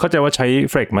เข้าใจว่าใช้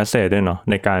flex message ด้วยเนาะ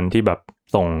ในการที่แบบ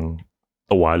ส่ง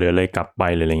ตั๋วหรืออะไรกลับไป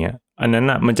หรืออะไรเงี้ยอันนั้น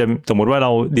อ่ะมันจะสมมุติว่าเร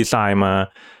าดีไซน์มา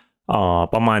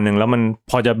ประมาณนึงแล้วมัน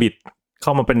พอจะบิดเข้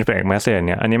ามาเป็น flex message เ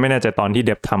นี่ยอันนี้ไม่แน่ใจตอนที่เ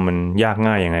ดฟทำมันยาก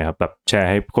ง่ายยังไงครับแบบแชร์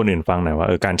ให้คนอื่นฟังหน่อยว่า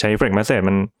การใช้ flex message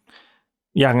มัน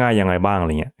ยากง่ายยังไงบ้างอะไ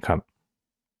รเงี้ยครับ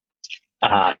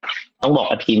ต้องบอก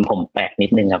ว่าทีมผมแปลกนิ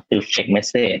ดนึงครับคือ flex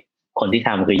message คนที่ท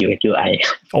ำคือ UX UI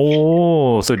โอ้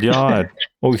สุดยอด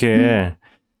โอเค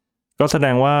ก็แสด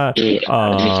งว่า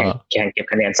มีแข่งเก็บ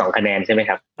คะแนน2คะแนนใช่ไหม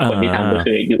ครับคนที่ทำก็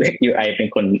คือ UX UI เป็น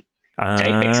คนใช้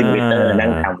Flex Simulator นั่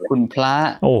งทำคุณพระ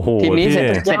โอ้โหทีมนี้เส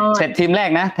ร็จทีมแรก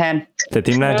นะแทนเสร็จ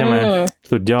ทีมแรกใช่ไหม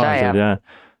สุดยอดสุดยอด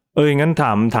งั้น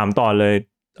ถามต่อเลย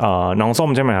น้องส้ม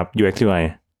ใช่ไหมครับ UX UI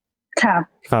ค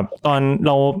รับตอนเ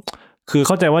ราคือเ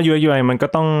ข้าใจว่า UX UI มันก็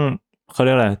ต้องเขาเ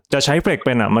รียกอะไรจะใช้ Flex เ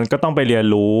ป็นมันก็ต้องไปเรียน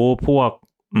รู้พวก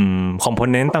คอมโพ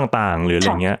เนนต์ต่างๆหรืออะไร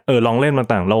เงี้ยลองเล่น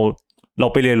ต่างๆเรา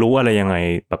ไปเรียนรู้อะไรยังไง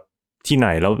แบบที่ไหน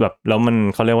แล้วแบบแล้วมัน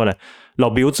เขาเรียกว่าอะไรเรา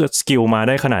build skill มาไ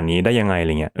ด้ขนาดนี้ได้ยังไงอะไ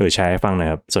รเงี้ยแชร์ให้ฟังหน่อย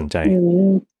ครับสนใจ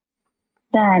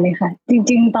ได้เลยค่ะจ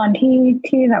ริงๆตอน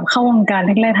ที่แบบเข้าวงการแ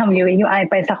รกๆทำ UX UI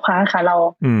ไปสักพักค่ะเรา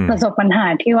ประสบปัญหา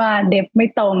ที่ว่าเดฟไม่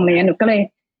ตรงเลยหนูก็เลย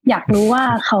อยากรู้ว่า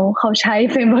เขาใช้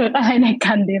เฟรมเวิร์กอะไรในก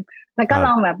ารเดฟแล้วก็ล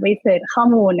องแบบรีเสิร์ชข้อ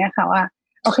มูลเนี่ยค่ะว่า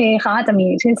โอเคเขาอาจจะมี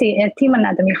ชื่อ CS ที่มันอ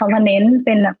าจจะมีคอมโพเนนต์เ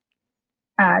ป็นแบบ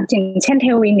อย่างเช่น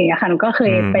Tailwind เนี่ยค่ะหนูก็เค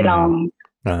ยไปลอง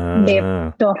เดฟ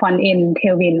ตัวฟอนต์เอ็น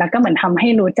Tailwind แล้วก็เหมือนทำให้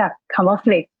รู้จักคำว่า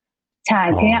Flex ใช่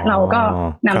ทีนี้เราก็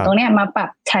นำตรงเนี้ยมาปรับ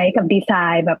ใช้กับดีไซ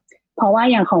น์แบบเพราะว่า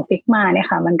อย่างของ Figma เนี่ย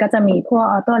ค่ะมันก็จะมีพวก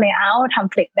Auto Layout ท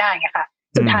ำ Flex ได้ไงค่ะ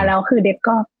สุดท้ายแล้วคือเดฟ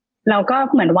ก็เราก็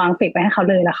เหมือนวาง Flex ไปให้เขา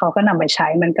เลยแล้วเขาก็นำไปใช้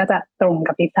มันก็จะตรง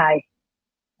กับดีไซน์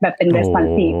แบบเป็น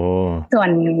responsive ส่วน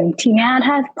ทีเนี้ย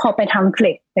ถ้าพอไปทำ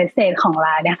Flex message ของไล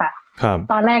น์เนี่ยค่ะ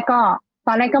ตอนแรก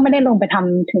ก็ไม่ได้ลงไปท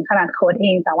ำถึงขนาดโค้ดเอ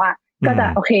งแต่ว่าก็จะ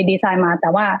โอเคดีไซน์มาแต่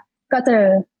ว่าก็เจอ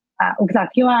อุปสรร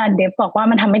คที่ว่าเดฟบอกว่า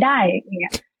มันทำไม่ได้อย่างเงี้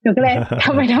ยหนูก็เลยท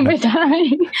ำไม่ได้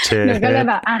หนูก็เลย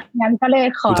แบบงั้นก็เลย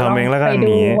ขอลองไป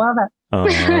ดูว่าแบบ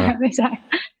ไม่ใช่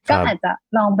ก็อาจจะ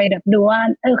ลองไปแบบดูว่า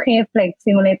โอเค Flex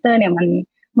Simulator เนี่ย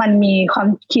มันมีความ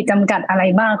ขีดจำกัดอะไร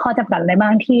บ้างข้อจำกัดอะไรบ้า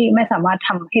งที่ไม่สามารถท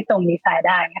ำให้ตรงดีไซน์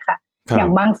ได้นะคะอย่าง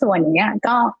บางส่วนอย่างเงี้ย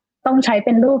ก็ต้องใช้เ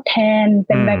ป็นรูปแทนเ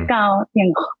ป็นแบ็คกราวด์อย่า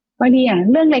งบางทีอย่าง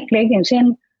เรื่องเล็กๆอย่างเช่น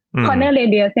corner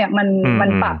radius เนี่ยมัน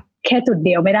ปรับแค่จุดเ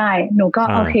ดียวไม่ได้หนูก็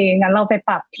โอเคงั้นเราไป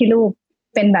ปรับที่รูป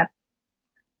เป็นแบบ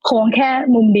โค้งแค่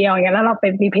มุมเดียวอย่างเงี้ยแล้วเราไป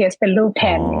replace เป็นรูปแท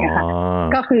นอย่างเงี้ยค่ะ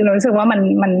ก็คือรู้สึกว่า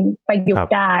มันประยุก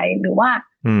ต์ได้หรือว่า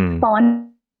ฟอนต์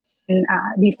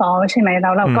default ใช่ไหมแล้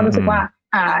วเราก็รู้สึกว่า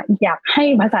อยากให้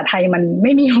ภาษาไทยมันไ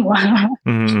ม่มีหัว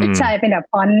ใช่เป็นแบบ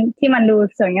ฟอนต์ที่มันดู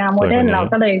สวยงามโมเดิร์นเรา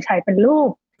ก็เลยใช้เป็นรูป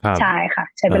ใช่ค่ะ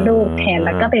ใช้เป็นรูปแทนแ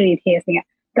ล้วก็ไป replace เนี่ย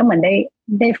ก็เหมือน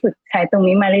ได้ฝึกใช้ตรง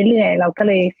นี้มาเรื่อยๆเราก็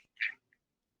เลย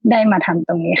ได้มาทำต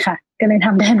รงนี้ค่ะก็เลยท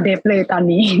ำแทนเดฟเลยตอน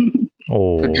นี้โอ้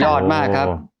สุดยอดมากครับ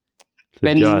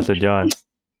สุดยอด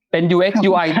เป็น UX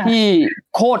UI ที่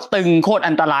โคตรตึงโคตร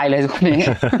อันตรายเลยคนนี้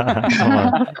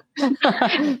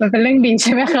มันเป็นเรื่องดีใ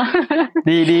ช่ไหมคะ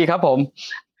ดีครับผม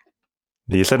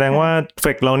ดีแสดงว่าเฟ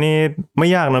กเรานี่ไม่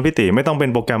ยากนะพี่ติไม่ต้องเป็น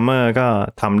โปรแกรมเมอร์ก็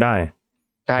ทำได้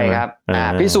ใช่ครับ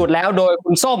พิสูจน์แล้วโดยคุ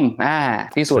ณส้ม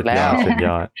พิสูจน์แล้วสุดย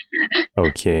อดโอ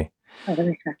เค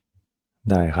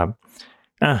ได้ครับ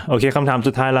โอเคคำถาม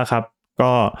สุดท้ายแล้วครับ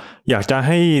ก็อยากจะใ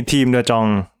ห้ทีมเดอะจอง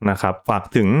นะครับฝาก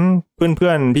ถึงเพื่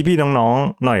อนๆพี่ๆน้อง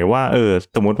ๆหน่อยว่า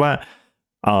สมมุติว่า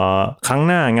ครั้ง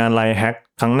หน้างานไลฟ์แฮก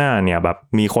ครั้งหน้าเนี่ยแบบ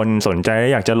มีคนสนใจ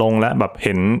อยากจะลงและแบบเ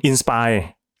ห็นอินสไปร์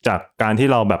จากการที่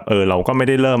เราแบบเราก็ไม่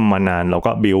ได้เริ่มมานานเรา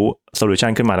ก็บิวโซลูชั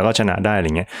นขึ้นมาแล้วก็ชนะได้อะไร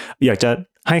เงี้ยอยากจะ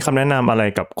ให้คำแนะนำอะไร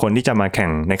กับคนที่จะมาแข่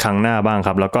งในครั้งหน้าบ้างค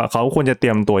รับแล้วก็เขาควรจะเตรี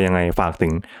ยมตัวยังไงฝากถึ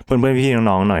งเพื่อนๆพี่ๆ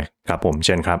น้องๆหน่อยครับผมเ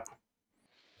ชิญครับ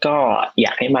ก็อย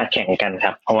ากให้มาแข่งกันค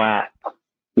รับเพราะว่า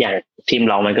อย่างทีม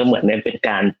เรามันก็เหมือนเป็น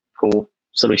การพูฟ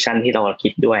โซลูชันที่เราคิ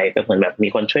ดด้วยก็เหมือนแบบมี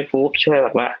คนช่วยพูฟช่วยแบ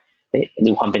บว่า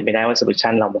ดูความเป็นไปได้ว่าโซลูชั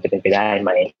นเรามันจะเป็นไปได้ไห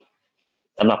ม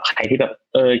สำหรับใครที่แบบ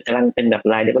กำลังเป็นแบบ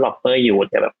ไลน์ developer อยู่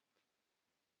แต่แบบ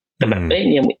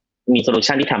ยังมีโซลู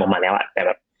ชันที่ทำออกมาแล้วอะแต่แ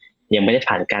บบยังไม่ได้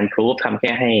ผ่านการพูฟทำแ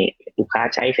ค่ให้ลูกค้า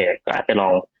ใช้เสร็จก็อาจจะลอ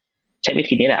งใช้วิ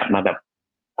ธีนี้แหละมาแบบ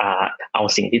เอา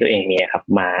สิ่งที่ตัวเองมีครับ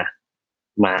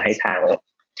มาให้ทาง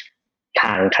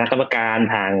คณะกรรมการ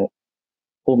ทาง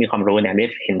ผู้มีความรู้เนี่ยได้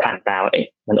เห็นผ่านตาว่า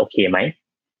มันโอเคไหม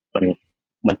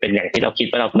มันเป็นอย่างที่เราคิด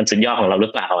ว่ามันสุดยอดของเราหรื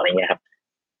อเปล่าอะไรเงี้ยครับ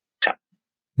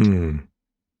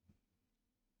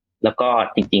แล้วก็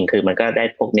จริงๆคือมันก็ได้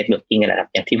พวกเน็ตเวิร์กิ่งอะไรแบบ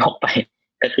อย่างที่บอกไป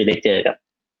ก็คือได้เจอกับ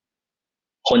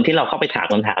คนที่เราเข้าไปถาม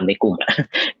คำถามในกลุ่มอะ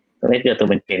ได้เจอตัว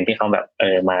เป็นๆที่เขาแบบ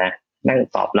มานั่ง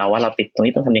ตอบเราว่าเราติดตรง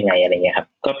นี้ต้องทำยังไงอะไรเงี้ยครับ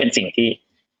ก็เป็นสิ่งที่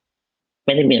ไ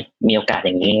ม่ได้มีโอกาสอ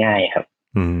ย่างนี้ง่ายๆครับ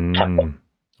ครับ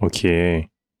โอเค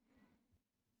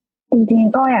จริง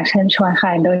ๆก็อยากเชิญชวนค่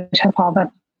ะโดยเฉพาะแบบ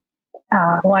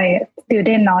วัย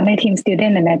student เนาะในทีม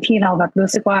student เนี่ยที่เราแบบรู้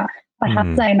สึกว่าประทับ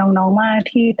ใจน้องๆมาก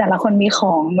ที่แต่ละคนมีข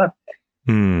องแบบ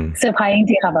เซอร์ไพรส์จ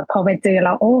ริงๆค่ะแบบพอไปเจอแ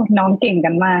ล้วโอ้น้องเก่ง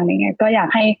กันมากอย่างเงี้ยก็อยาก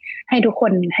ให้ทุกค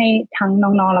นให้ทั้งน้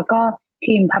องๆแล้วก็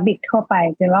ทีม Public ทั่วไป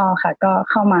เจอว่าค่ะก็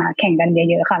เข้ามาแข่งกันเ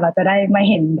ยอะๆค่ะเราจะได้ไม่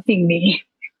เห็นสิ่งนี้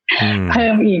เพิ่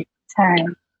มอีกใช่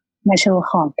มาโชว์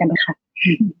ของกันค่ะ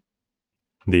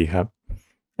ดีครับ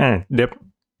เดฟ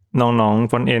น้อง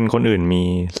ๆฟอนต์เอ็นคนอื่นมี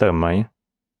เสริมไหม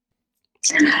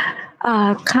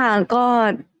ค่ะก็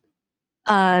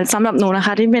สำหรับหนูนะค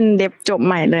ะที่เป็นเดฟจบใ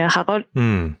หม่เลยค่ะก็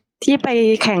ที่ไป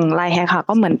แข่งไลน์แฮกค่ะ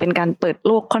ก็เหมือนเป็นการเปิดโ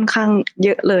ลกค่อนข้างเย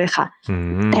อะเลยค่ะ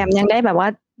แถมยังได้แบบว่า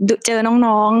เจอ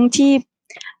น้องๆที่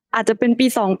อาจจะเป็นปี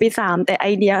2ปี3แต่ไอ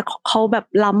เดียเขาแบบ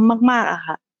ล้ำมากๆอะ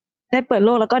ค่ะได้เปิดโล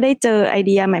กแล้วก็ได้เจอไอเ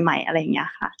ดียใหม่ๆอะไรอย่างเงี้ย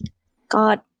ค่ะก็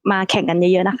มาแข่งกันเ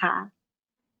ยอะๆนะคะ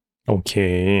โอเค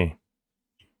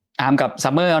อาร์มกับซั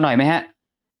มเมอร์เอาหน่อยไหมฮะ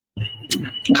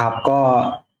ครับก็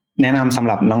แนะนำสำห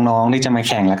รับน้องๆที่จะมา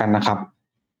แข่งแล้วกันนะครับ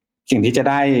สิ่งที่จะ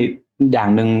ได้อย่าง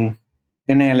หนึ่งแ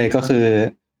น่ๆเลยก็คือ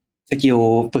สกิล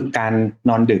ฝึกการ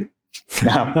นอนดึกน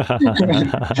ะครับ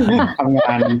ทำง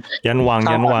านยันวังต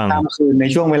ามคืนใน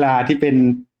ช่วงเวลาที่เป็น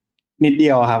นิดเดี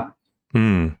ยวครับ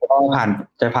ก็ผ่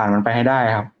านมันไปให้ได้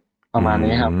ครับประมาณ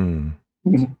นี้ครับ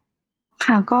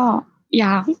ค่ะก็อย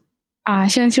าก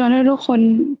เชิญชวนให้ทุกคน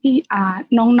ที่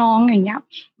น้องๆอย่างเงี้ย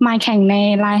มาแข่งใน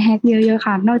ไลน์แฮกเยอะๆ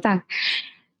ค่ะนอกจาก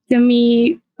จะมี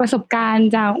ประสบการณ์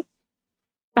จาก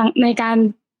ในการ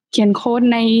เขียนโค้ด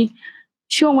ใน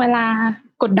ช่วงเวลา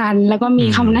กดดันแล้วก็มี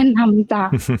คำแนะนำจาก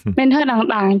เมนเทอร์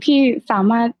ต่างๆที่สา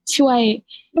มารถช่วย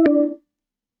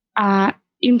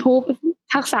improve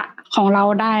ทักษะของเรา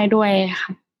ได้ด้วยค่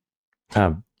ะครั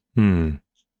บ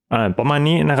ประมาณ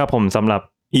นี้นะครับผมสำหรับ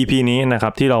EP นี้นะครั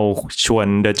บที่เราชวน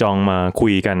เดอะจองมาคุ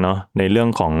ยกันเนาะในเรื่อง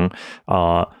ของ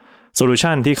โซลู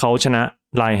ชันที่เขาชนะ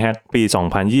Line Hack ปี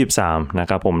 2023 นะ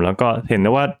ครับผมแล้วก็เห็นได้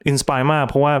ว่าอินสไปร์มาก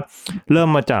เพราะว่าเริ่ม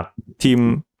มาจากทีม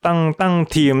ตั้ง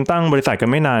ทีมตั้งบริษัทกัน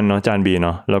ไม่นานเนาะจานบีเน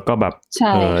าะแล้วก็แบบ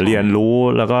เรียนรู้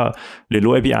แล้วก็เรียน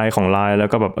รู้ API ของ Line แล้ว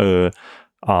ก็แบบ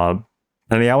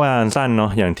ระยะเวลาสั้นเนา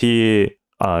ะอย่างที่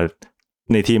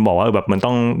ในทีมบอกว่าแบบมัน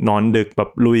ต้องนอนดึกแบบ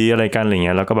ลุยอะไรกันอะไรเ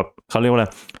งี้ยแล้วก็แบบเขาเรียกว่าอะไร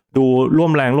ดูร่ว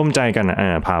มแรงร่วมใจกัน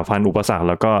ผ่าฟันอุปสรรค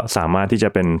แล้วก็สามารถที่จะ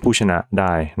เป็นผู้ชนะไ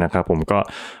ด้นะครับผมก็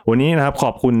วันนี้นะครับข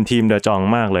อบคุณทีมเดอะจอง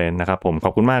มากเลยนะครับผมข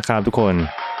อบคุณมากครับทุกคน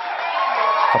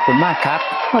ขอบคุณมากครับ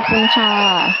ขอบคุณค่ะ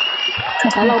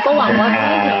แล้วเราก็หวังว่าจ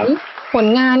ะเห็นผล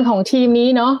งานของทีมนี้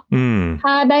เนาะถ้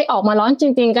าได้ออกมาร้อนจ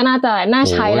ริงๆก็น่า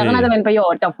ใช้แล้วก็น่าจะเป็นประโย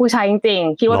ชน์กับผู้ใช้จริง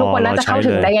ๆคิดว่าทุกคนน่าจะเข้า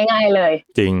ถึงได้ง่ายๆเลย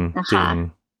จริงนะคะ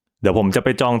เดี๋ยวผมจะไป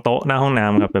จองโต๊ะหน้าห้องน้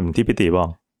ำครับแบบที่พี่ติบอก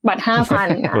บัตร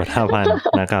 5,000 บัตร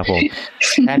 5,000 นะครับผม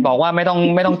แทนบอกว่าไม่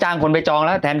ต้องจ้างคนไปจองแ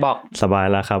ล้วแทนบอกสบาย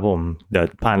แล้วครับผมเดี๋ยว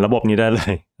ผ่านระบบนี้ได้เล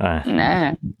ย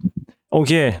โอ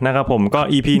เคนะครับผมก็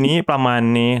EP นี้ประมาณ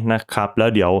นี้นะครับแล้ว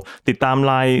เดี๋ยว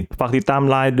ฝากติดตาม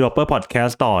ไลน์ Developer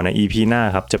Podcast ต่อใน EP หน้า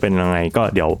ครับจะเป็นยังไงก็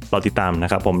เดี๋ยวเราติดตามนะ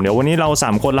ครับผมเดี๋ยววันนี้เรา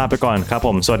3คนลาไปก่อนครับผ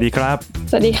มสวัสดีครับ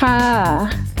สวัสดีค่ะ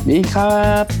ดีครั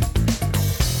บ